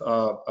innovative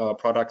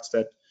products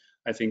that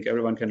I think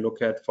everyone can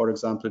look at. For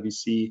example, we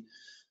see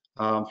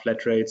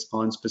flat rates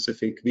on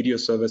specific video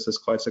services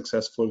quite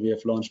successful. We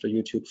have launched a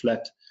YouTube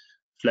flat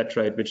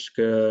rate, which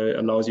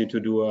allows you to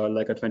do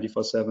like a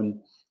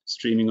 24/7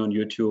 streaming on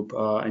YouTube,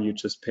 and you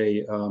just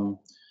pay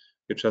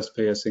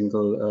a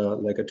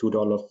single like a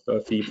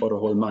 $2 fee for the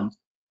whole month.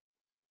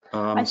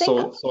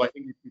 So I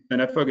think if the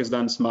network is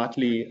done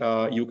smartly,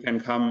 you can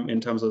come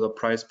in terms of the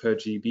price per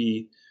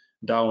GB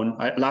down.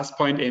 Last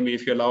point, Amy,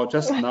 if you allow,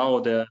 just now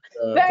the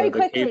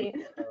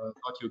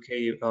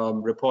UK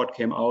report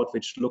came out,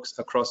 which looks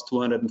across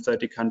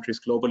 230 countries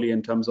globally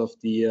in terms of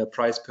the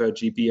price per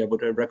GB. I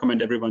would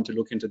recommend everyone to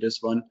look into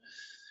this one.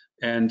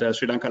 And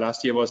Sri Lanka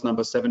last year was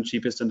number 7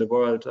 cheapest in the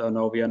world.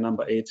 Now we are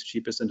number 8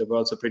 cheapest in the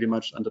world, so pretty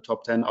much on the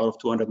top 10 out of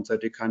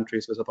 230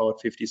 countries with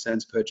about 50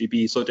 cents per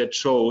GB. So that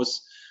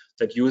shows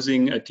that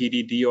using a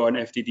TDD or an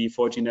FDD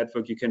 4G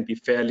network, you can be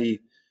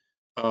fairly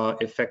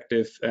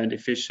effective and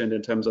efficient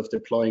in terms of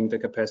deploying the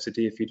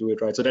capacity if you do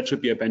it right. So that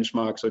should be a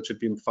benchmark. So it should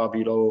be far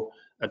below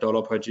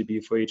 $1 per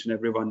GB for each and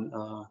everyone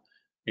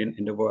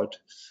in the world.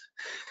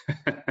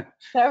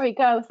 There we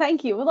go.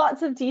 Thank you. Well,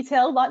 lots of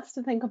detail, lots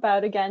to think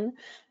about again.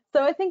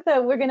 So I think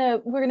that we're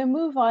gonna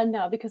move on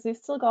now because we've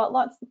still got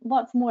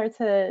lots more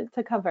to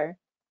cover.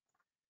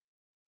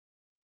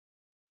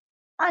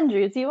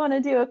 Andrew, do you want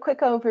to do a quick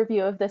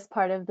overview of this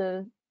part of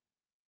the?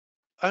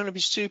 I'm going to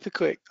be super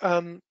quick.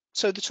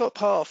 So the top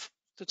half,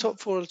 the top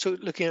 4 are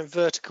looking at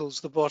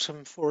verticals, the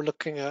bottom 4 are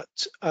looking at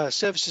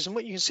services, and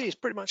what you can see is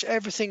pretty much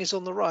everything is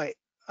on the right.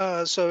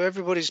 So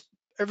everybody's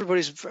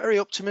very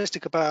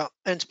optimistic about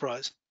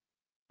enterprise,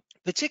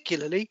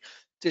 particularly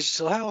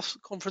digital health,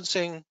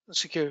 conferencing, and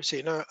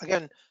security. Now,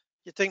 again,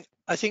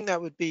 I think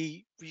that would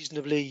be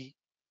reasonably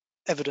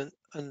evident,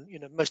 and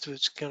most of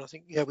us kind of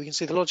think, yeah, we can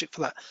see the logic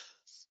for that.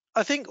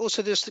 I think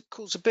also this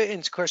calls a bit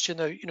into question,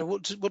 though,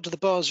 what do the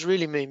bars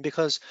really mean?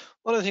 Because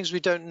one of the things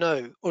we don't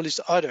know, or at least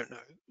I don't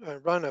know,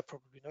 Rainer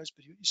probably knows,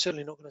 but he's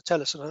certainly not going to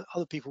tell us, and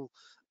other people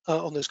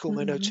on this call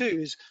may know too,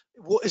 is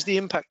what is the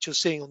impact you're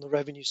seeing on the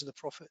revenues and the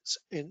profits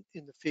in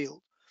the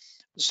field?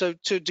 So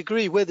to a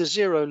degree, where the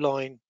zero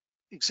line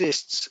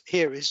exists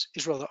here is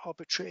rather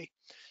arbitrary.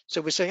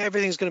 So we're saying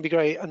everything's going to be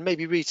great, and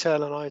maybe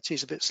retail and IoT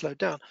is a bit slowed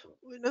down.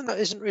 No, that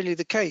isn't really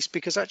the case,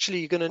 because actually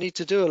you're going to need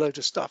to do a load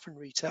of stuff in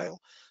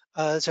retail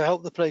to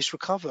help the place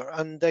recover,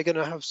 and they're going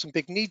to have some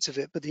big needs of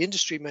it, but the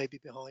industry may be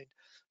behind,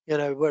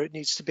 where it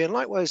needs to be. And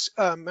likewise,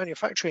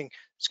 manufacturing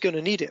is going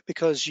to need it,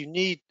 because you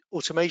need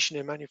automation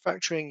in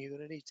manufacturing. You're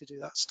going to need to do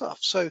that stuff.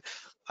 So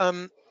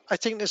I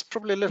think there's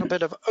probably a little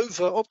bit of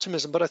over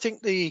optimism, but I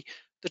think the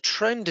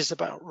trend is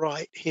about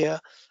right here.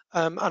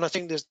 And I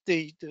think there's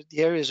the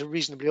areas are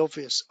reasonably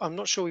obvious. I'm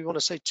not sure we want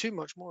to say too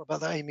much more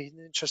about that, Amy, in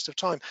the interest of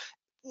time,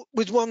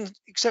 with one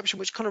exception,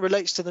 which kind of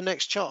relates to the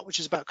next chart, which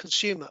is about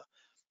consumer.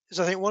 Is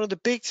I think one of the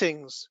big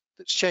things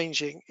that's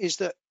changing is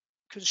that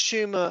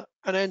consumer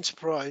and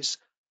enterprise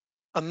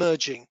are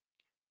merging.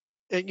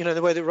 you know,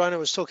 the way that Rainer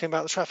was talking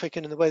about the traffic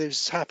and in the way that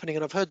this is happening,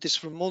 and I've heard this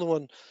from more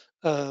than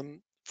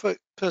one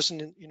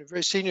person, you know,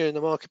 very senior in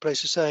the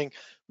marketplace, is saying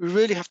we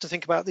really have to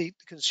think about the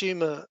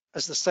consumer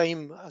as the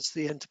same as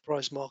the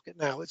enterprise market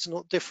now. It's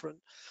not different,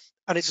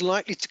 and it's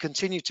likely to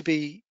continue to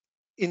be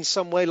in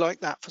some way like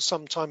that for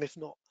some time, if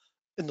not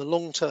in the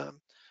long term.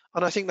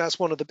 And I think that's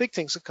one of the big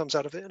things that comes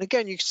out of it. And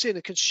again, you can see in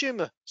the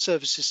consumer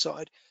services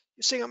side,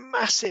 you're seeing a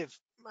massive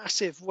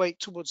weight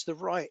towards the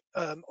right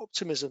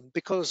optimism,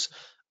 because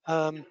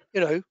you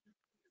know,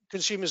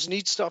 consumers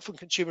need stuff and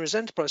consumers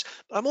enterprise.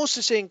 But I'm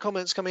also seeing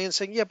comments coming in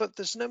saying, yeah, but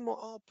there's no more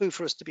ARPU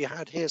for us to be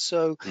had here.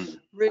 So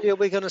really, are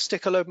we going to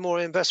stick a load more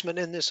investment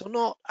in this or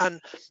not?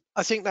 And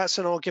I think that's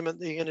an argument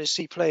that you're going to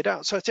see played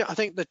out. So I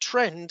think the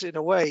trend, in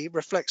a way,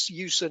 reflects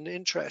use and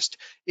interest.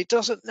 It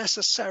doesn't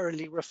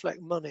necessarily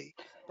reflect money.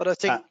 But I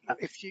think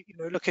if you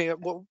know, looking at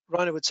what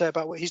Rainer would say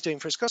about what he's doing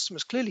for his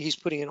customers, clearly he's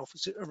putting in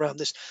offers around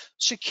this.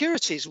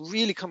 Security has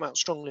really come out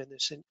strongly in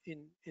this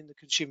in the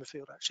consumer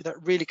field. Actually,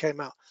 that really came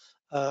out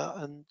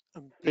and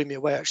blew me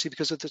away, actually,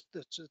 because of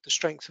the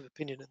strength of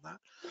opinion in that.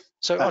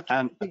 So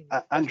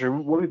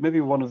Andrew,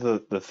 maybe one of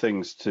the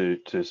things to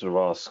sort of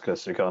ask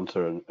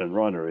Sukanta and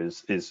Rainer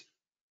is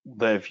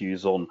their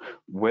views on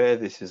where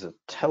this is a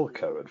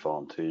telco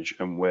advantage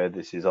and where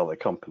this is other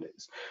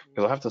companies.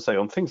 Because I have to say,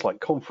 on things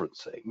like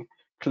conferencing,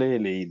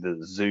 clearly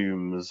the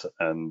Zooms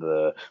and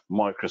the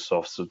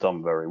Microsofts have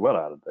done very well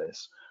out of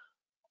this.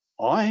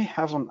 I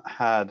haven't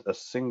had a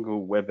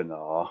single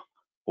webinar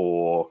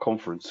or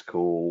conference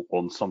call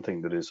on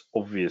something that is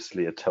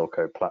obviously a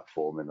telco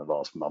platform in the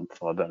last month.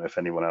 I don't know if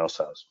anyone else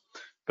has,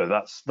 but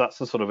that's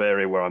the sort of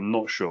area where I'm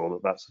not sure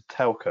that that's a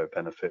telco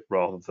benefit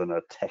rather than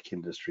a tech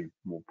industry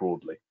more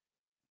broadly.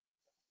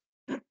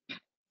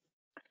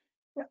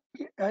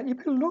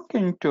 If you look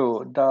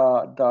into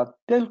the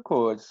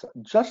telcos,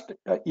 just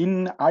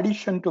in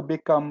addition to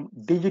become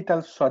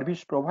digital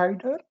service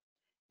provider,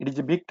 it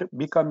is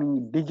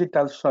becoming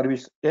digital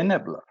service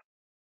enabler.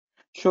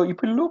 So if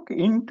you look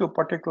into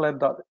particular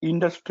the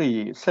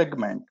industry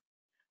segment,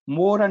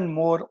 more and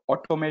more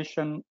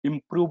automation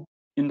improve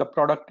in the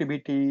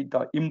productivity,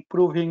 the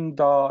improving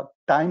the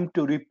time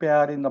to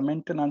repair in the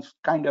maintenance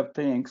kind of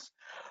things,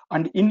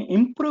 and in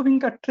improving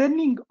the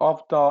training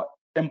of the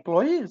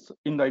employees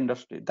in the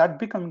industry, that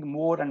becoming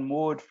more and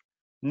more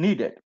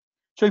needed.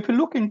 So if you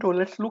look into,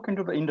 let's look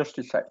into the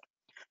industry side.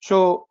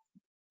 So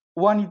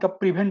one is the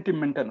preventive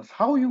maintenance,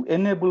 how you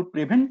enable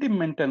preventive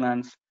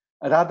maintenance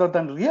rather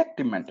than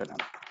reactive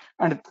maintenance.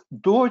 And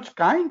those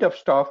kind of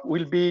stuff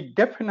will be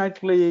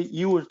definitely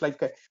used,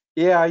 like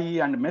AI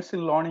and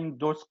machine learning,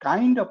 those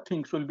kind of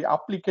things will be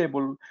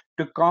applicable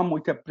to come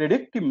with a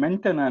predictive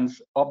maintenance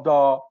of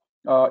the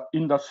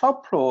in the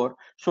shop floor,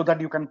 so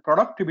that you can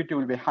productivity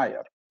will be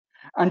higher.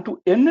 And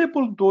to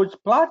enable those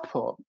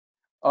platforms,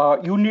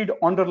 you need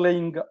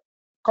underlying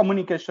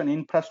communication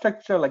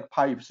infrastructure like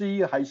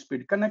 5G,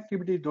 high-speed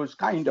connectivity, those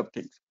kind of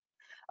things.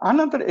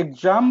 Another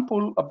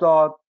example of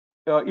the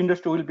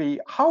industry will be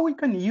how we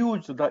can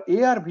use the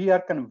AR,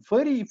 VR can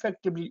very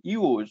effectively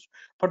use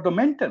for the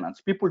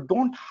maintenance. People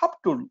don't have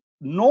to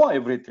know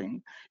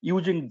everything.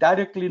 Using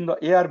directly in the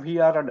AR,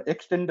 VR and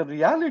extended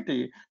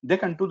reality, they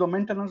can do the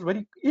maintenance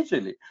very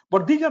easily.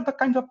 But these are the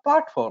kinds of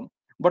platforms.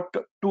 But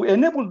to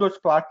enable those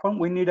platforms,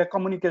 we need a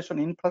communication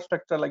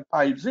infrastructure like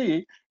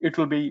 5G. It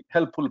will be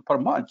helpful for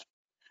much.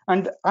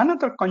 And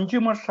another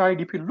consumer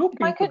side, if you look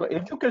into the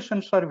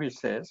education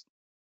services.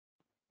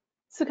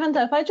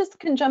 Sukanta, if I just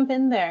can jump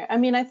in there. I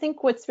mean, I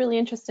think what's really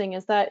interesting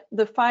is that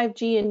the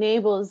 5G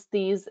enables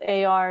these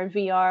AR,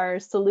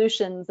 VR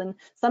solutions, and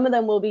some of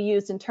them will be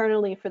used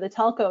internally for the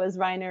telco, as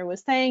Rainer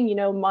was saying, you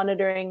know,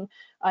 monitoring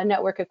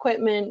network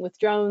equipment with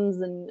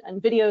drones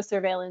and video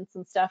surveillance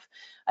and stuff.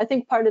 I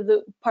think part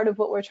of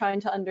what we're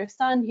trying to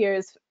understand here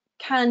is,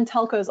 can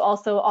telcos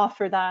also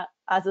offer that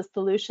as a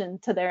solution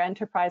to their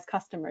enterprise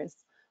customers?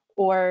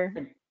 Or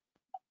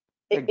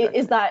exactly.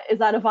 Is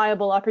that a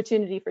viable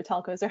opportunity for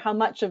telcos, or how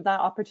much of that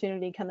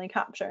opportunity can they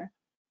capture?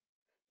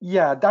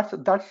 Yeah, that's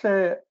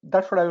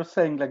what I was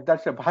saying. Like,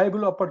 that's a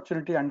viable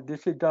opportunity, and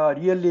this is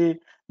really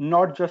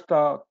not just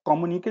a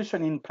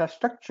communication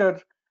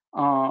infrastructure.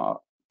 The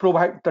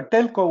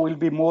telco will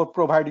be more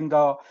providing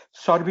the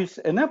service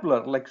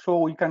enabler, like, so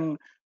we can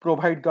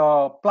provide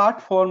the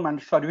platform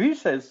and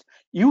services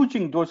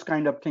using those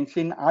kind of things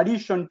in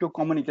addition to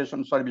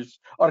communication service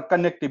or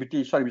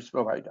connectivity service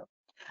provider.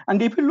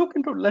 And if you look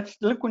into, let's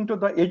look into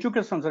the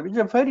education service,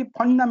 there is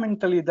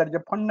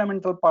a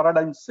fundamental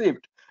paradigm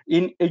shift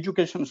in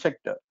education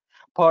sector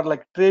for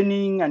like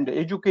training and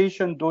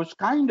education, those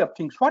kind of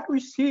things. What we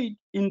see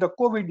in the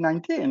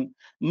COVID-19,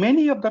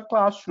 many of the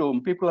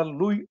classroom people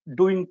are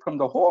doing from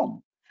the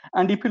home.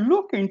 And if you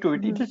look into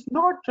it, it is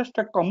not just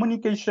a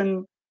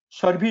communication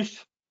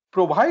service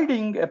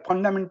providing a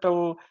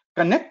fundamental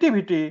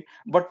connectivity,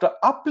 but the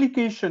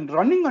application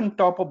running on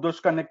top of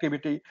those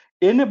connectivity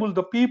enable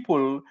the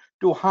people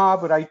to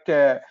have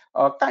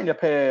kind of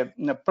a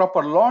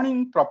proper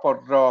learning,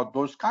 proper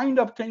those kind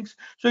of things.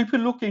 So if you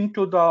look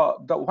into the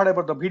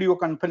whatever the video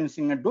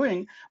conferencing are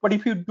doing, but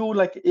if you do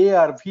like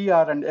AR,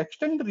 VR, and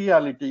extended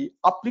reality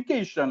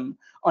application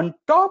on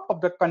top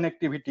of the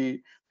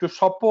connectivity to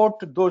support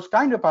those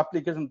kind of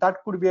applications, that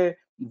could be a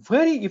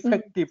very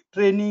effective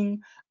training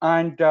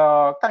and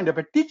kind of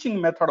a teaching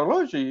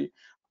methodology,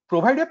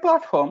 provide a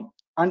platform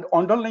and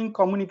underlying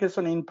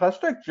communication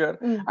infrastructure,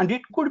 and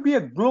it could be a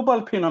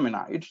global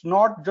phenomena. It's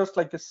not just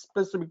like a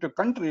specific to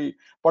country,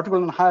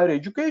 particularly in higher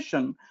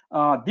education.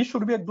 This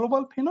should be a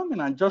global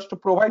phenomenon just to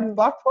provide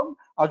platform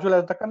as well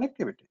as the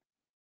connectivity.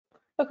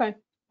 Okay,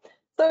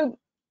 so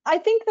I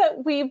think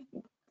that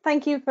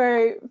thank you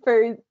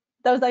for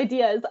those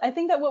ideas. I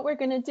think that what we're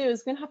going to do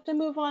is we're going to have to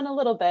move on a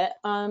little bit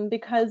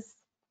because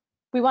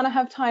we want to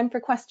have time for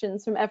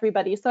questions from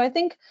everybody. So I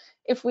think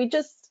if we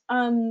just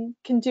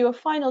can do a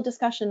final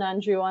discussion,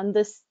 Andrew, on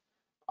this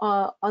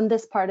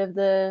part of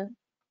the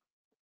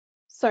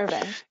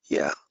survey.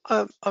 Yeah,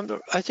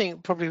 I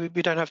think probably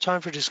we don't have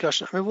time for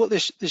discussion. I mean, what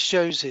this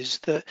shows is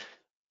that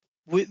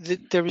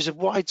there is a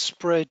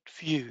widespread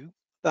view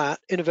that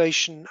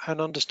innovation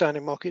and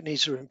understanding market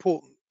needs are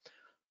important.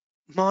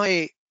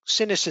 My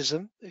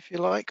cynicism, if you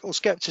like, or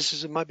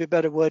skepticism might be a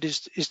better word,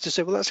 is to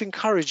say, well, that's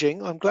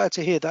encouraging. I'm glad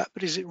to hear that,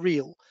 but is it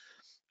real?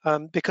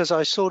 Because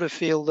I sort of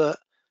feel that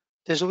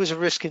there's always a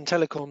risk in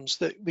telecoms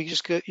that we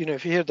just go, you know,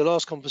 if you hear the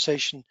last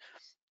conversation,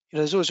 you know,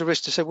 there's always a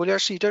risk to say, well,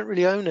 actually, you don't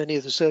really own any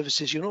of the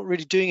services. You're not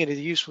really doing any of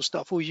the useful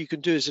stuff. All you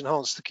can do is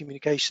enhance the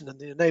communication and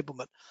the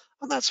enablement.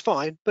 And that's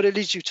fine, but it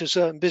leads you to a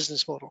certain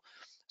business model.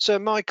 So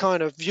my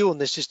kind of view on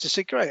this is to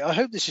say, great, I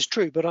hope this is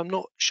true, but I'm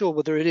not sure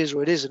whether it is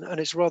or it isn't. And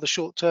it's rather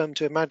short term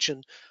to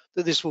imagine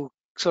that this will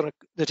sort of,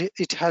 that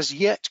it has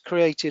yet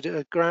created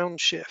a ground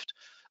shift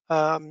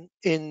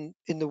in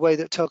the way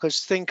that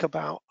telcos think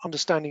about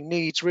understanding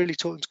needs, really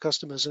talking to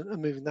customers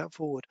and moving that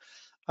forward.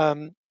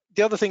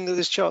 The other thing that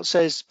this chart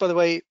says, by the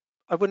way,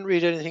 I wouldn't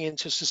read anything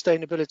into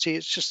sustainability.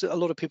 It's just that a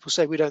lot of people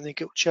say we don't think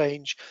it will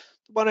change.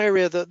 One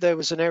area that there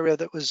was an area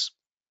that was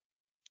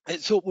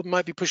it thought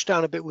might be pushed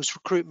down a bit was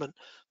recruitment.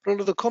 But a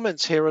lot of the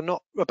comments here are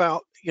not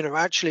about, you know,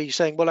 actually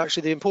saying, well,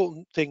 actually the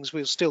important things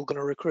we're still going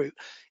to recruit.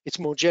 It's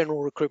more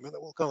general recruitment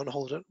that will go on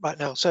hold right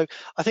now. So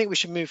I think we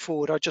should move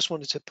forward. I just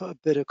wanted to put a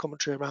bit of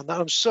commentary around that.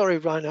 I'm sorry,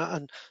 Rainer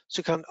and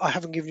Sukanta, I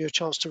haven't given you a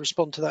chance to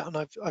respond to that, and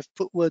I've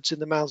put words in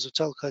the mouths of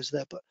telcos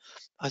there, but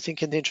I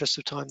think in the interest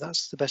of time,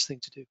 that's the best thing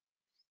to do.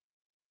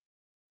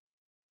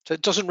 So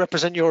it doesn't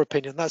represent your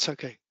opinion. That's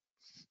okay.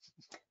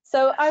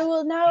 So I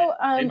will now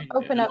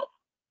open up.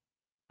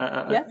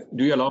 Yes?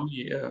 Do you allow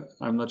me?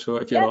 I'm not sure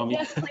if you allow me.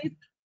 Yes,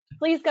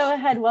 please go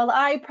ahead. While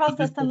I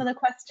process some of the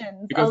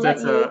questions, because I'll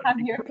let you have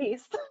your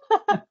piece.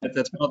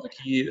 That's one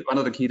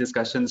of the key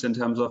discussions in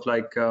terms of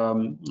like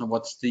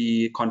what's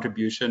the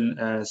contribution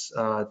as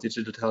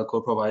digital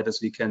telco providers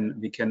we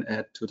can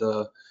add to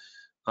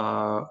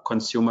the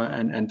consumer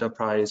and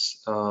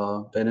enterprise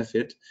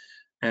benefit.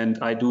 And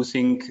I do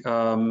think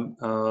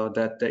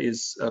that there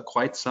is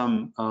quite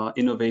some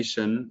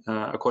innovation,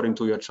 according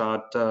to your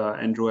chart,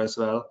 Andrew, as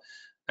well,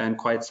 and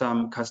quite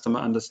some customer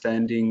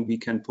understanding we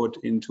can put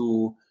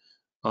into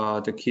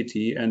the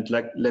kitty. And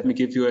let me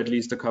give you at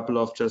least a couple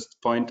of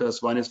just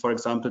pointers. One is, for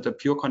example, the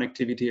pure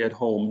connectivity at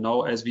home.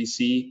 Now, as we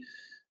see,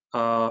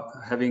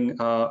 having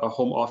a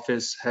home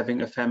office,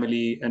 having a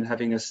family, and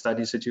having a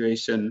study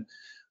situation,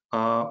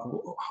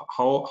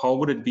 how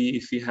would it be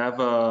if you have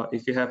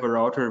a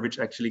router which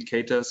actually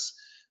caters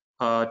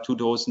to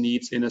those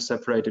needs in a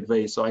separated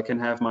way? So I can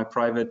have my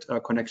private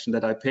connection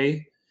that I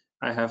pay.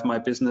 I have my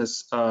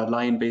business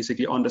line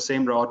basically on the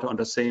same router, on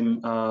the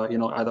same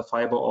either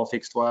fiber or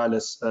fixed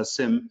wireless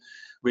SIM,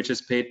 which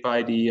is paid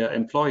by the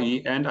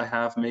employee, and I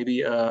have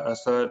maybe a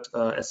third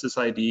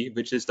SSID,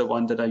 which is the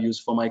one that I use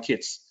for my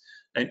kids.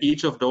 And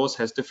each of those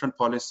has different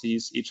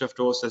policies, each of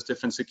those has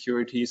different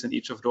securities, and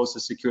each of those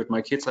is secured.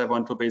 My kids, I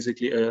want to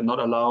basically not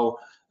allow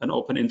an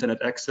open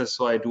internet access,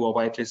 so I do a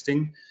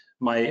whitelisting.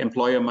 My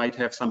employer might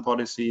have some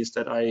policies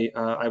that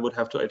I would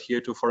have to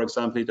adhere to. For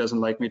example, he doesn't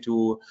like me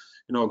to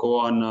go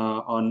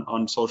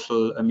on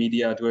social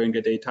media during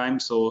the daytime,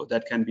 so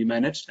that can be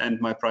managed.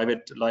 And my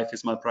private life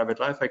is my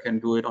private life. I can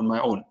do it on my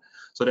own.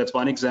 So that's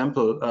one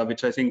example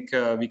which I think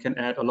we can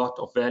add a lot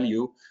of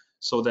value,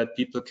 so that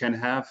people can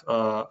have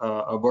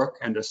a work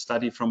and a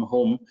study from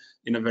home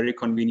in a very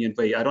convenient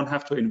way. I don't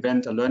have to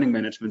invent a learning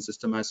management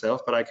system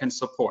myself, but I can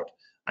support.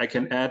 I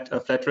can add a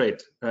flat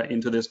rate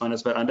into this one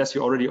as well, unless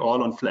you're already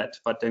all on flat,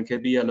 but there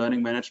can be a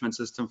learning management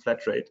system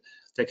flat rate.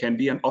 There can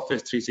be an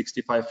Office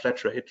 365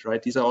 flat rate,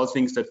 right? These are all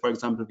things that, for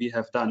example, we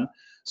have done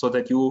so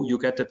that you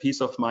get the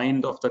peace of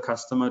mind of the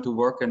customer to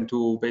work and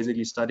to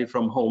basically study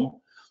from home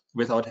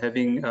without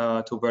having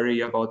to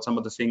worry about some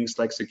of the things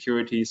like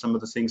security, some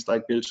of the things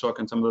like bill shock,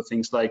 and some of the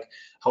things like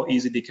how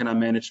easily can I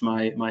manage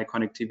my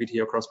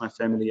connectivity across my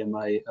family and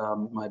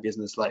my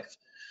business life.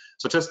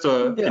 So just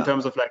in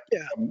terms of like,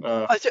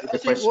 yeah. I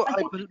think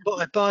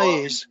what I buy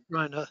is,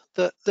 Rainer,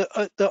 that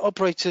the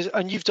operators,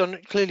 and you've done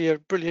clearly a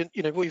brilliant,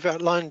 what you've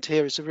outlined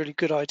here is a really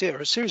good idea, or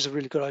a series of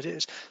really good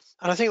ideas,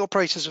 and I think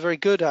operators are very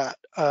good at,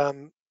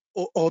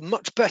 or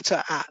much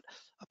better at,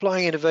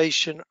 applying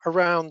innovation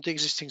around the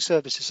existing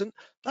services, and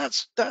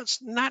that's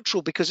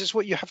natural because it's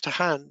what you have to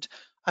hand.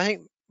 I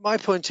think my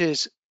point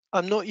is,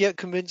 I'm not yet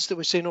convinced that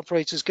we're seeing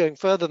operators going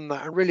further than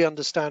that and really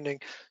understanding,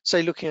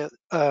 say, looking at,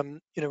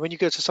 when you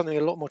go to something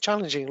a lot more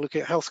challenging,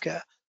 looking at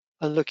healthcare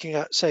and looking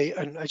at, say,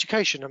 an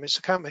education. I mean,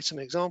 Sukanta made some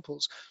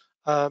examples,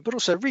 but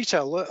also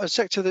retail, a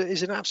sector that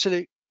is an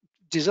absolute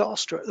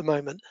disaster at the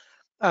moment.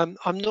 I'm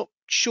not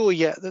sure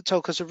yet that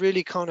telcos are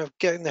really kind of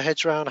getting their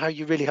heads around how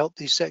you really help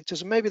these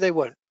sectors, and maybe they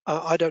won't.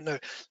 I don't know.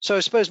 So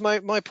I suppose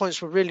my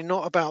points were really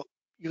not about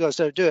you guys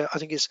don't do it. I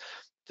think it's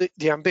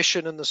the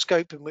ambition and the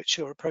scope in which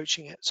you're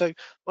approaching it. So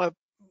my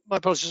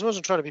apologies, I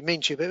wasn't trying to be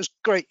mean to you, but it was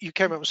great. You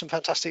came up with some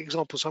fantastic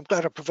examples. So I'm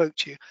glad I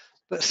provoked you.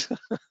 But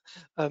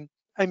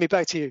Amy,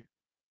 back to you.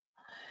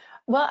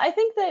 Well, I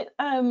think that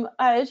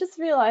I just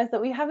realized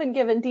that we haven't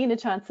given Dean a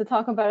chance to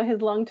talk about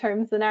his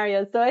long-term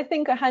scenarios. So I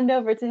think I hand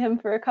over to him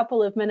for a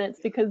couple of minutes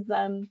because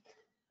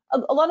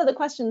a lot of the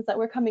questions that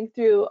were coming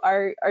through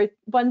are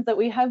ones that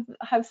we have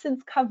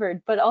since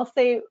covered. But I'll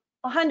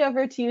hand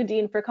over to you,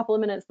 Dean, for a couple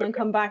of minutes, and then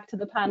come back to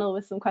the panel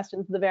with some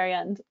questions at the very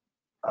end.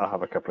 I'll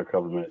have a couple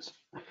of minutes.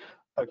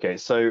 Okay,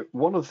 so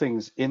one of the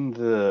things in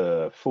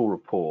the full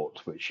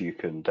report, which you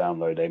can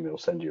download, Amy will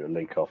send you a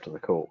link after the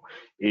call,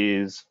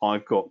 is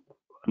I've got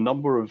a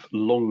number of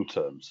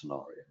long-term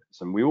scenarios.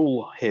 And we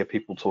all hear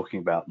people talking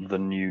about the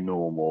new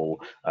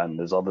normal, and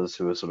there's others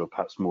who are sort of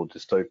perhaps more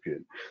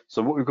dystopian.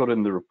 So what we've got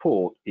in the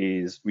report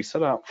is we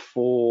set out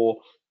 4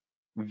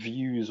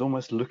 views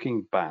almost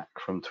looking back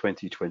from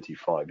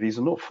 2025. These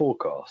are not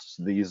forecasts,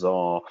 these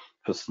are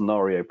for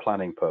scenario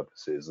planning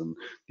purposes, and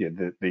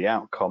the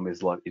outcome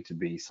is likely to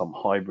be some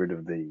hybrid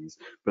of these,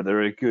 but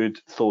they're a good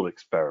thought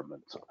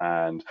experiment.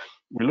 And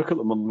we look at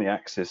them on the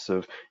axis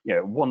of,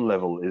 one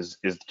level is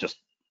just,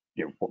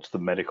 what's the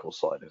medical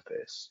side of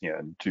this?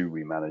 Do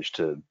we manage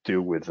to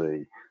deal with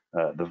the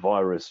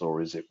virus, or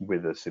is it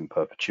with us in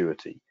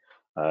perpetuity?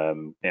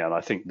 And I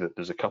think that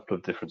there's a couple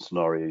of different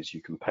scenarios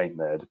you can paint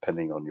there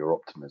depending on your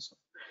optimism.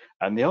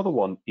 And the other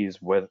one is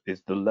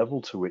the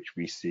level to which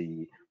we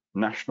see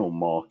national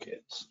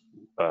markets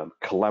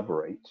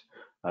collaborate,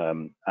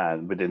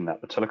 and within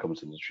that the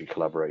telecoms industry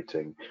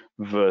collaborating,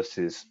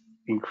 versus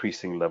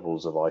increasing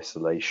levels of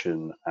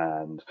isolation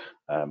and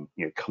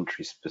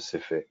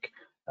country-specific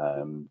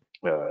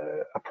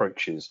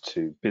approaches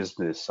to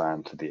business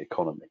and to the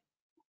economy.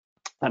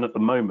 And at the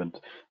moment,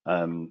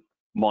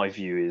 my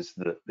view is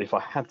that if I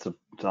had to,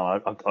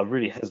 I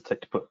really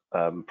hesitate to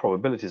put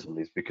probabilities on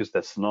these because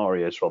they're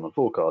scenarios rather than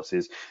forecasts,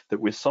 is that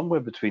we're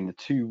somewhere between the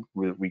two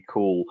we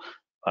call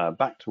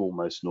back to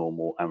almost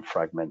normal and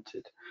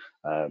fragmented.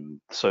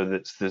 So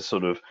that's this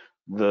sort of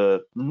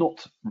the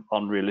not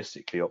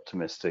unrealistically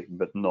optimistic,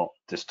 but not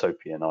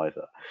dystopian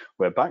either.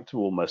 Where back to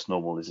almost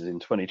normal is in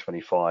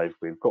 2025,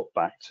 we've got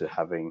back to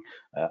having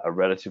a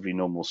relatively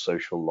normal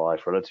social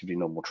life, relatively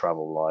normal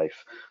travel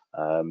life.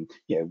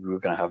 We're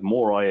going to have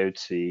more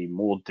IoT,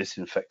 more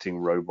disinfecting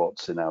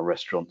robots in our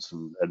restaurants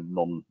and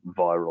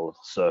non-viral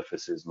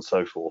surfaces and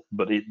so forth,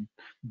 but it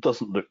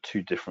doesn't look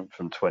too different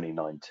from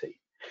 2019.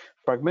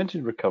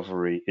 Fragmented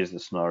recovery is the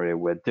scenario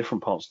where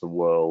different parts of the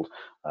world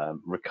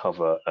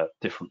recover at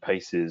different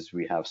paces.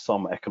 We have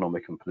some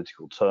economic and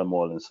political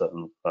turmoil in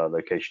certain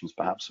locations,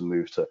 perhaps a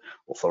move to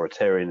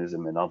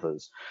authoritarianism in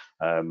others.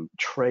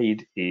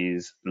 Trade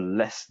is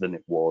less than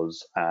it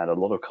was, and a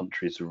lot of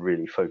countries are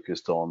really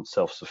focused on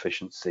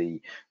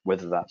self-sufficiency,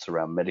 whether that's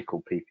around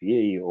medical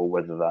PPE or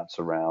whether that's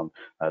around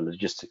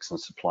logistics and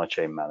supply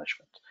chain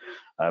management.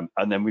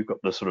 And then we've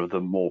got the sort of the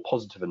more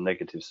positive and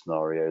negative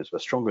scenarios where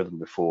stronger than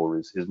before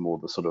is more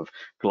the sort of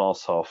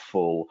glass half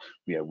full.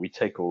 We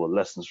take all the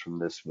lessons from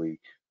this, we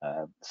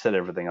set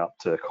everything up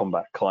to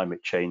combat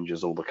climate change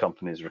as all the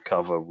companies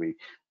recover. We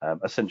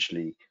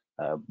essentially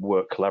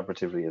work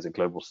collaboratively as a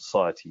global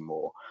society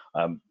more.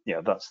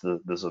 That's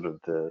the sort of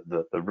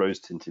the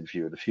rose-tinted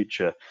view of the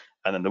future.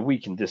 And then the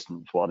weak and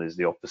distant one is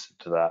the opposite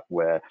to that,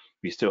 where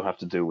we still have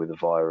to deal with the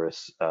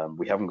virus.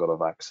 We haven't got a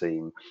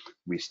vaccine.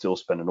 We still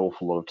spend an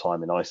awful lot of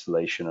time in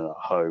isolation and at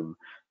home.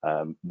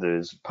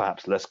 There's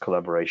perhaps less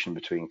collaboration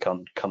between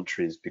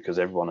countries because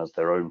everyone has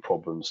their own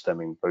problems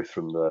stemming both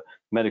from the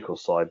medical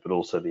side, but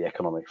also the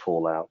economic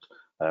fallout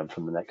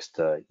from the next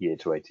year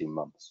to 18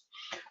 months.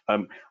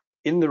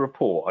 In the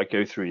report, I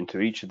go through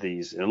into each of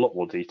these in a lot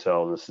more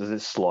detail. There's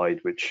this slide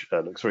which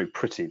looks very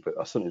pretty, but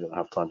I certainly don't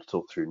have time to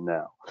talk through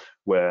now,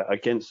 where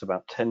against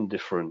about 10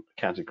 different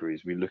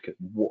categories, we look at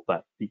what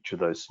each of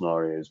those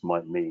scenarios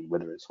might mean,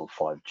 whether it's on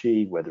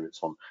 5G, whether it's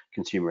on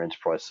consumer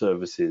enterprise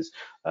services,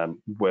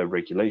 where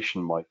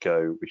regulation might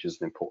go, which is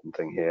an important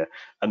thing here,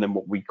 and then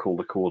what we call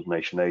the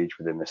coordination age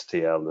within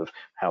STL of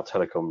how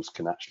telecoms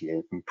can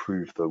actually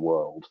improve the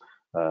world.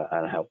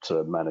 And help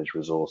to manage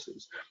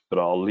resources. But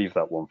I'll leave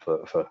that one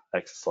for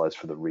exercise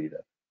for the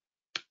reader.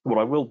 What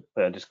I will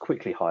just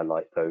quickly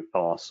highlight, though,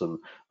 are some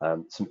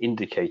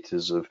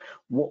indicators of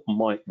what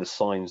might the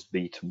signs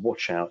be to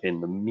watch out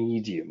in the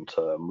medium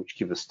term, which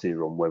give a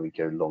steer on where we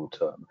go long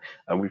term.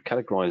 And we've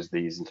categorized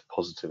these into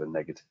positive and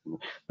negative. And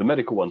the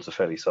medical ones are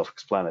fairly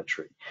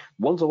self-explanatory.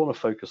 Ones I want to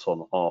focus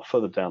on are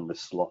further down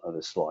this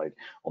slide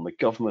on the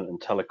government and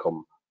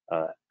telecom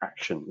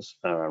actions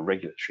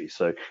regulatory.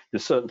 So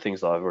there's certain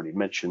things that I've already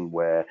mentioned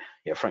where,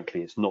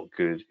 frankly, it's not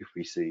good if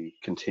we see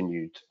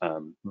continued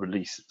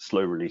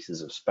slow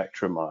releases of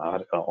spectrum. I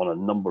had on a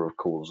number of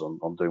calls,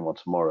 I'm doing one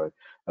tomorrow,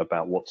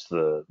 about what's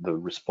the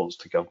response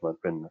to government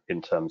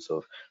in terms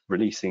of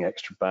releasing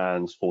extra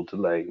bands or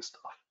delaying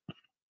stuff.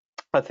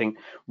 I think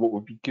what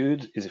would be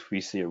good is if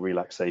we see a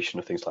relaxation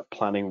of things like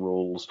planning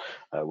rules,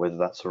 whether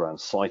that's around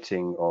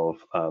siting of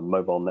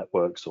mobile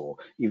networks or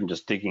even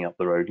just digging up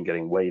the road and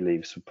getting way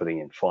leaves for putting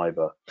in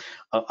fibre.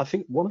 I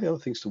think one of the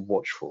other things to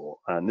watch for,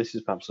 and this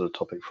is perhaps a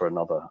topic for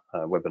another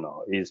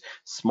webinar, is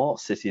smart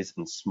cities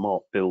and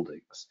smart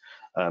buildings.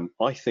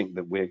 I think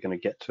that we're going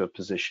to get to a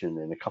position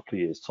in a couple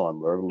of years' time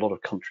where a lot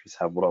of countries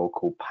have what I will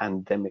call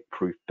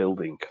pandemic-proof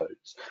building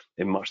codes,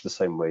 in much the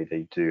same way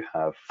they do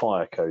have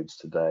fire codes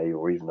today,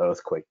 or even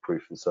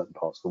earthquake-proof in certain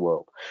parts of the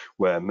world,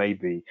 where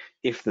maybe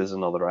if there's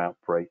another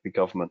outbreak, the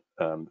government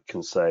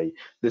can say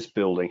this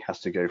building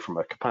has to go from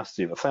a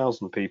capacity of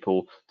 1,000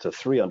 people to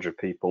 300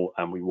 people,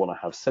 and we want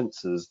to have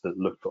sensors that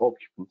look for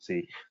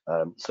occupancy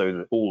so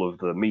that all of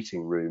the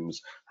meeting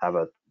rooms have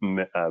a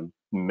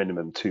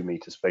minimum 2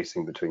 meter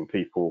spacing between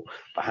people.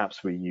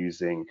 Perhaps we're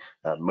using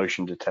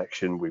motion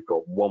detection. We've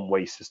got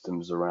one-way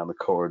systems around the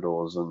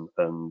corridors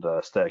and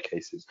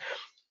staircases.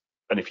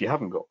 And if you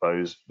haven't got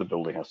those, the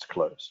building has to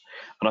close.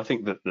 And I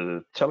think that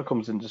the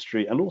telecoms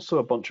industry and also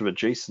a bunch of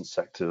adjacent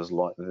sectors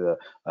like the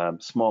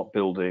smart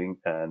building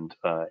and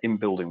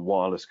in-building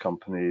wireless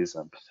companies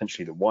and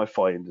potentially the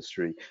Wi-Fi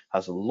industry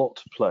has a lot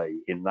to play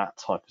in that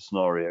type of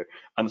scenario.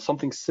 And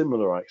something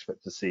similar I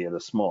expect to see at a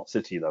smart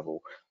city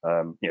level,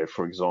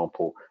 for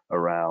example,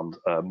 around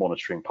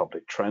monitoring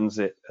public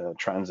transit and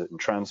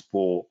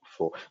transport,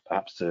 for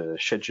perhaps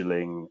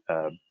scheduling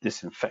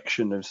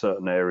disinfection in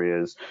certain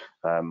areas,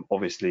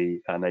 obviously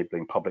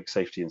enabling public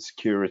safety and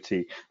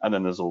security, and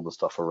then there's all the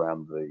stuff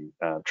around the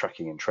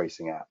tracking and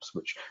tracing apps,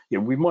 which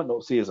we might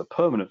not see as a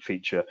permanent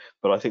feature,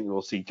 but I think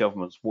we'll see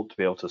governments want to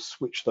be able to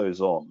switch those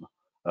on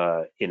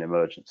in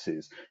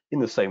emergencies in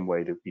the same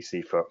way that we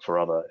see for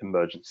other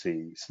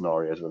emergency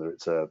scenarios, whether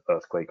it's an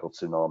earthquake or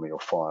tsunami or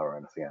fire or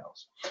anything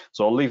else.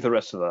 So I'll leave the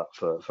rest of that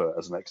for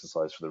as an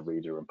exercise for the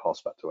reader and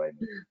pass back to Amy.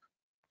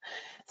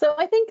 So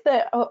I think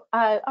that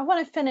I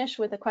want to finish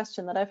with a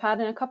question that I've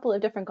had in a couple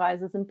of different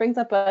guises and brings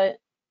up a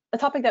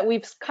topic that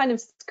we've kind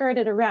of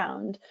skirted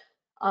around,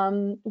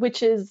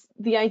 which is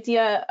the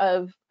idea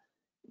of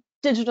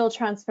digital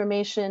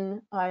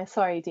transformation,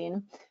 sorry,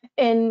 Dean,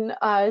 in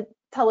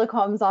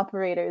telecoms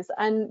operators.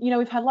 And,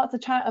 we've had lots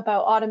of chat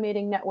about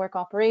automating network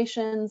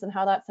operations and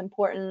how that's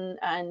important,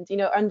 and,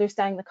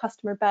 understanding the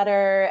customer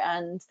better,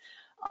 and,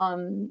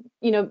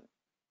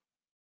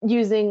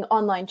 using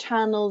online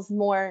channels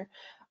more.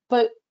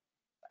 But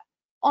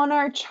on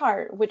our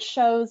chart, which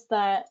shows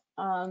that,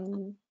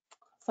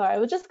 sorry,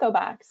 we'll just go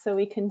back so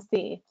we can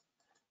see.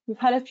 We've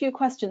had a few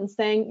questions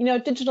saying,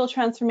 digital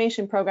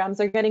transformation programs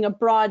are getting a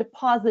broad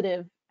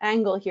positive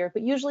angle here,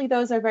 but usually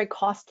those are very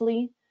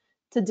costly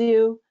to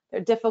do. They're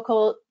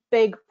difficult,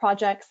 big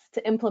projects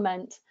to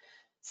implement.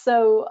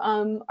 So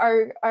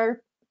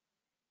our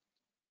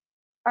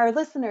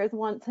listeners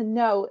want to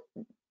know,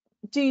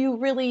 do you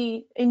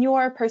really, in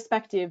your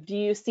perspective, do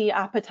you see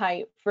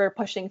appetite for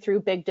pushing through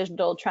big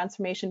digital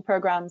transformation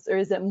programs, or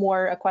is it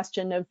more a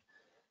question of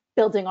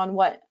building on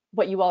what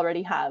you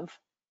already have?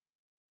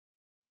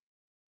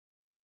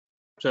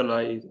 Shall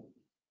I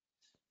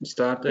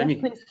start, Amy?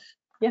 Yes, please.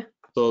 Yeah.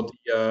 So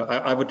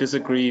I would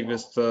disagree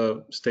with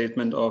the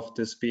statement of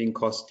this being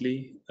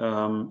costly.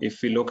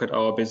 If we look at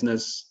our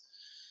business,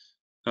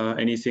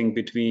 anything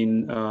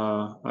between,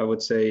 I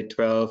would say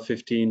 12,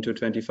 15 to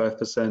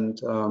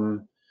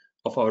 25%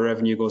 of our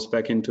revenue goes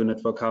back into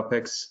network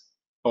CapEx,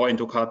 or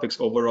into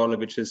CapEx overall,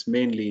 which is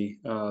mainly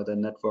the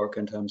network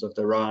in terms of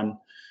the RAN.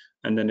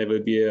 And then there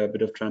will be a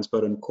bit of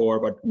transport and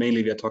core, but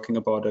mainly we are talking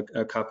about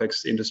a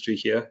CapEx industry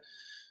here.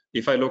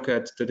 If I look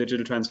at the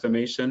digital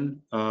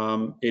transformation,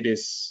 it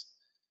is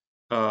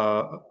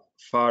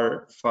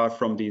far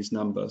from these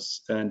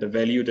numbers, and the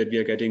value that we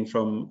are getting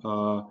from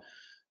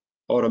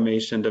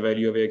automation, the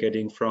value we are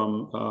getting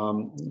from,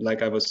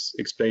 like I was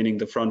explaining,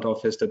 the front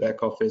office, the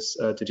back office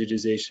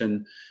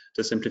digitization,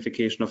 the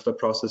simplification of the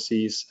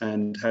processes,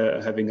 and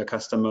having a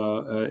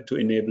customer to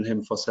enable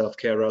him for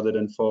self-care rather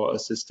than for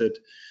assisted,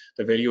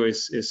 the value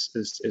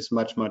is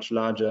much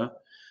larger.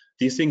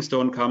 These things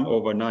don't come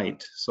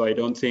overnight, so I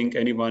don't think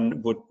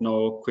anyone would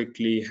now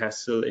quickly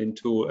hassle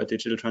into a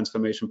digital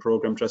transformation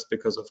program just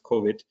because of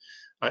COVID.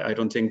 I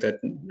don't think that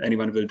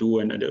anyone will do,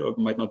 and it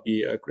might not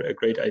be a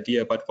great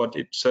idea, but what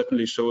it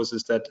certainly shows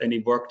is that any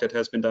work that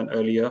has been done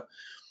earlier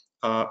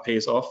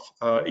pays off,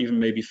 even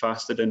maybe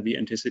faster than we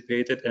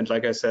anticipated. And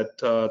like I said,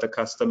 the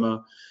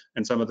customer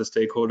and some of the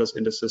stakeholders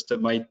in the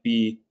system might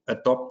be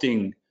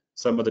adopting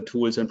some of the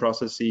tools and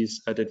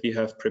processes that we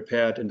have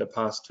prepared in the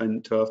past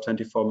 12,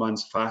 24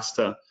 months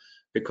faster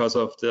because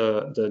of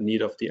the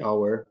need of the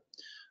hour.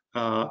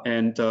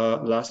 And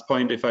last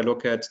point, if I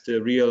look at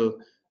the real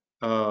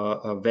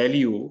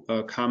value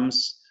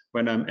comes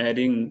when I'm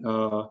adding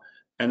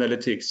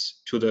analytics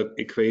to the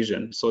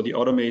equation. So the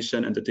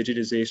automation and the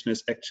digitization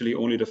is actually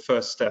only the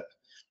first step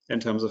in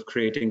terms of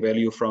creating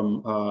value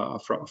from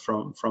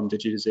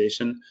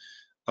digitization.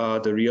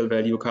 The real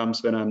value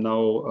comes when I'm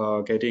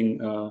now getting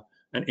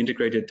an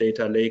integrated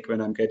data lake,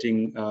 when I'm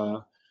getting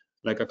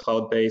like a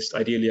cloud-based,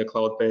 ideally a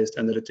cloud-based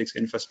analytics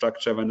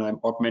infrastructure, when I'm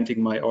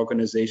augmenting my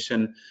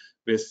organization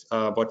with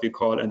what we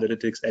call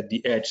analytics at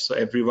the edge. So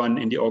everyone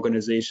in the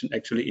organization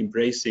actually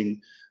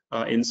embracing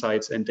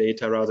insights and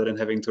data rather than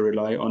having to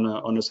rely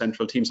on a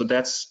central team. So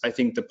that's, I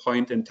think, the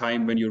point in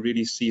time when you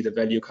really see the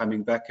value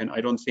coming back. And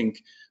I don't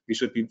think we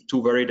should be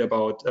too worried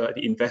about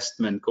the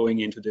investment going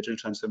into digital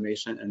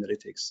transformation and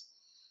analytics.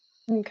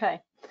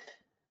 Okay.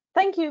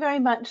 Thank you very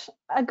much.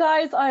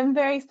 Guys, I'm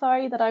very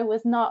sorry that I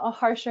was not a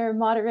harsher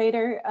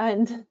moderator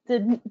and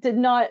did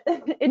not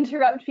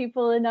interrupt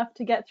people enough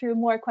to get through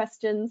more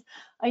questions.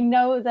 I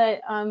know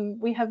that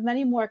we have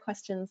many more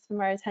questions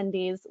from our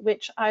attendees,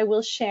 which I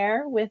will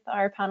share with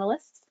our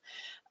panelists,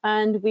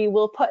 and we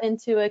will put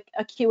into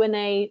a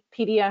Q&A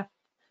PDF,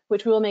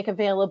 which we will make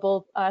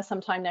available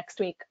sometime next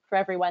week for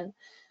everyone.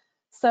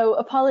 So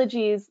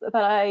apologies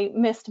that I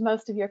missed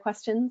most of your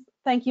questions.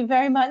 Thank you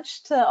very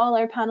much to all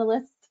our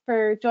panelists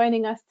for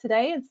joining us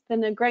today. It's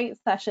been a great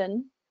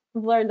session.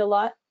 We've learned a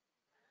lot.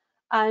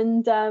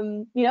 And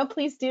you know,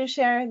 please do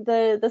share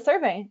the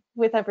survey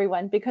with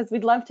everyone, because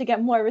we'd love to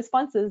get more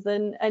responses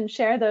and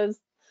share those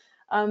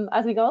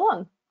as we go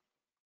along.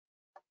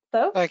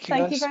 So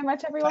thank you very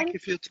much, everyone. Thank you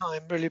for your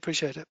time. Really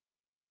appreciate it.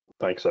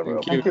 Thanks,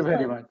 everyone. Thank you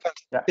very much.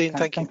 Dean,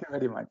 thank you. Thank you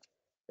very much.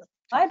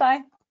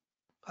 Bye-bye.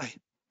 Bye.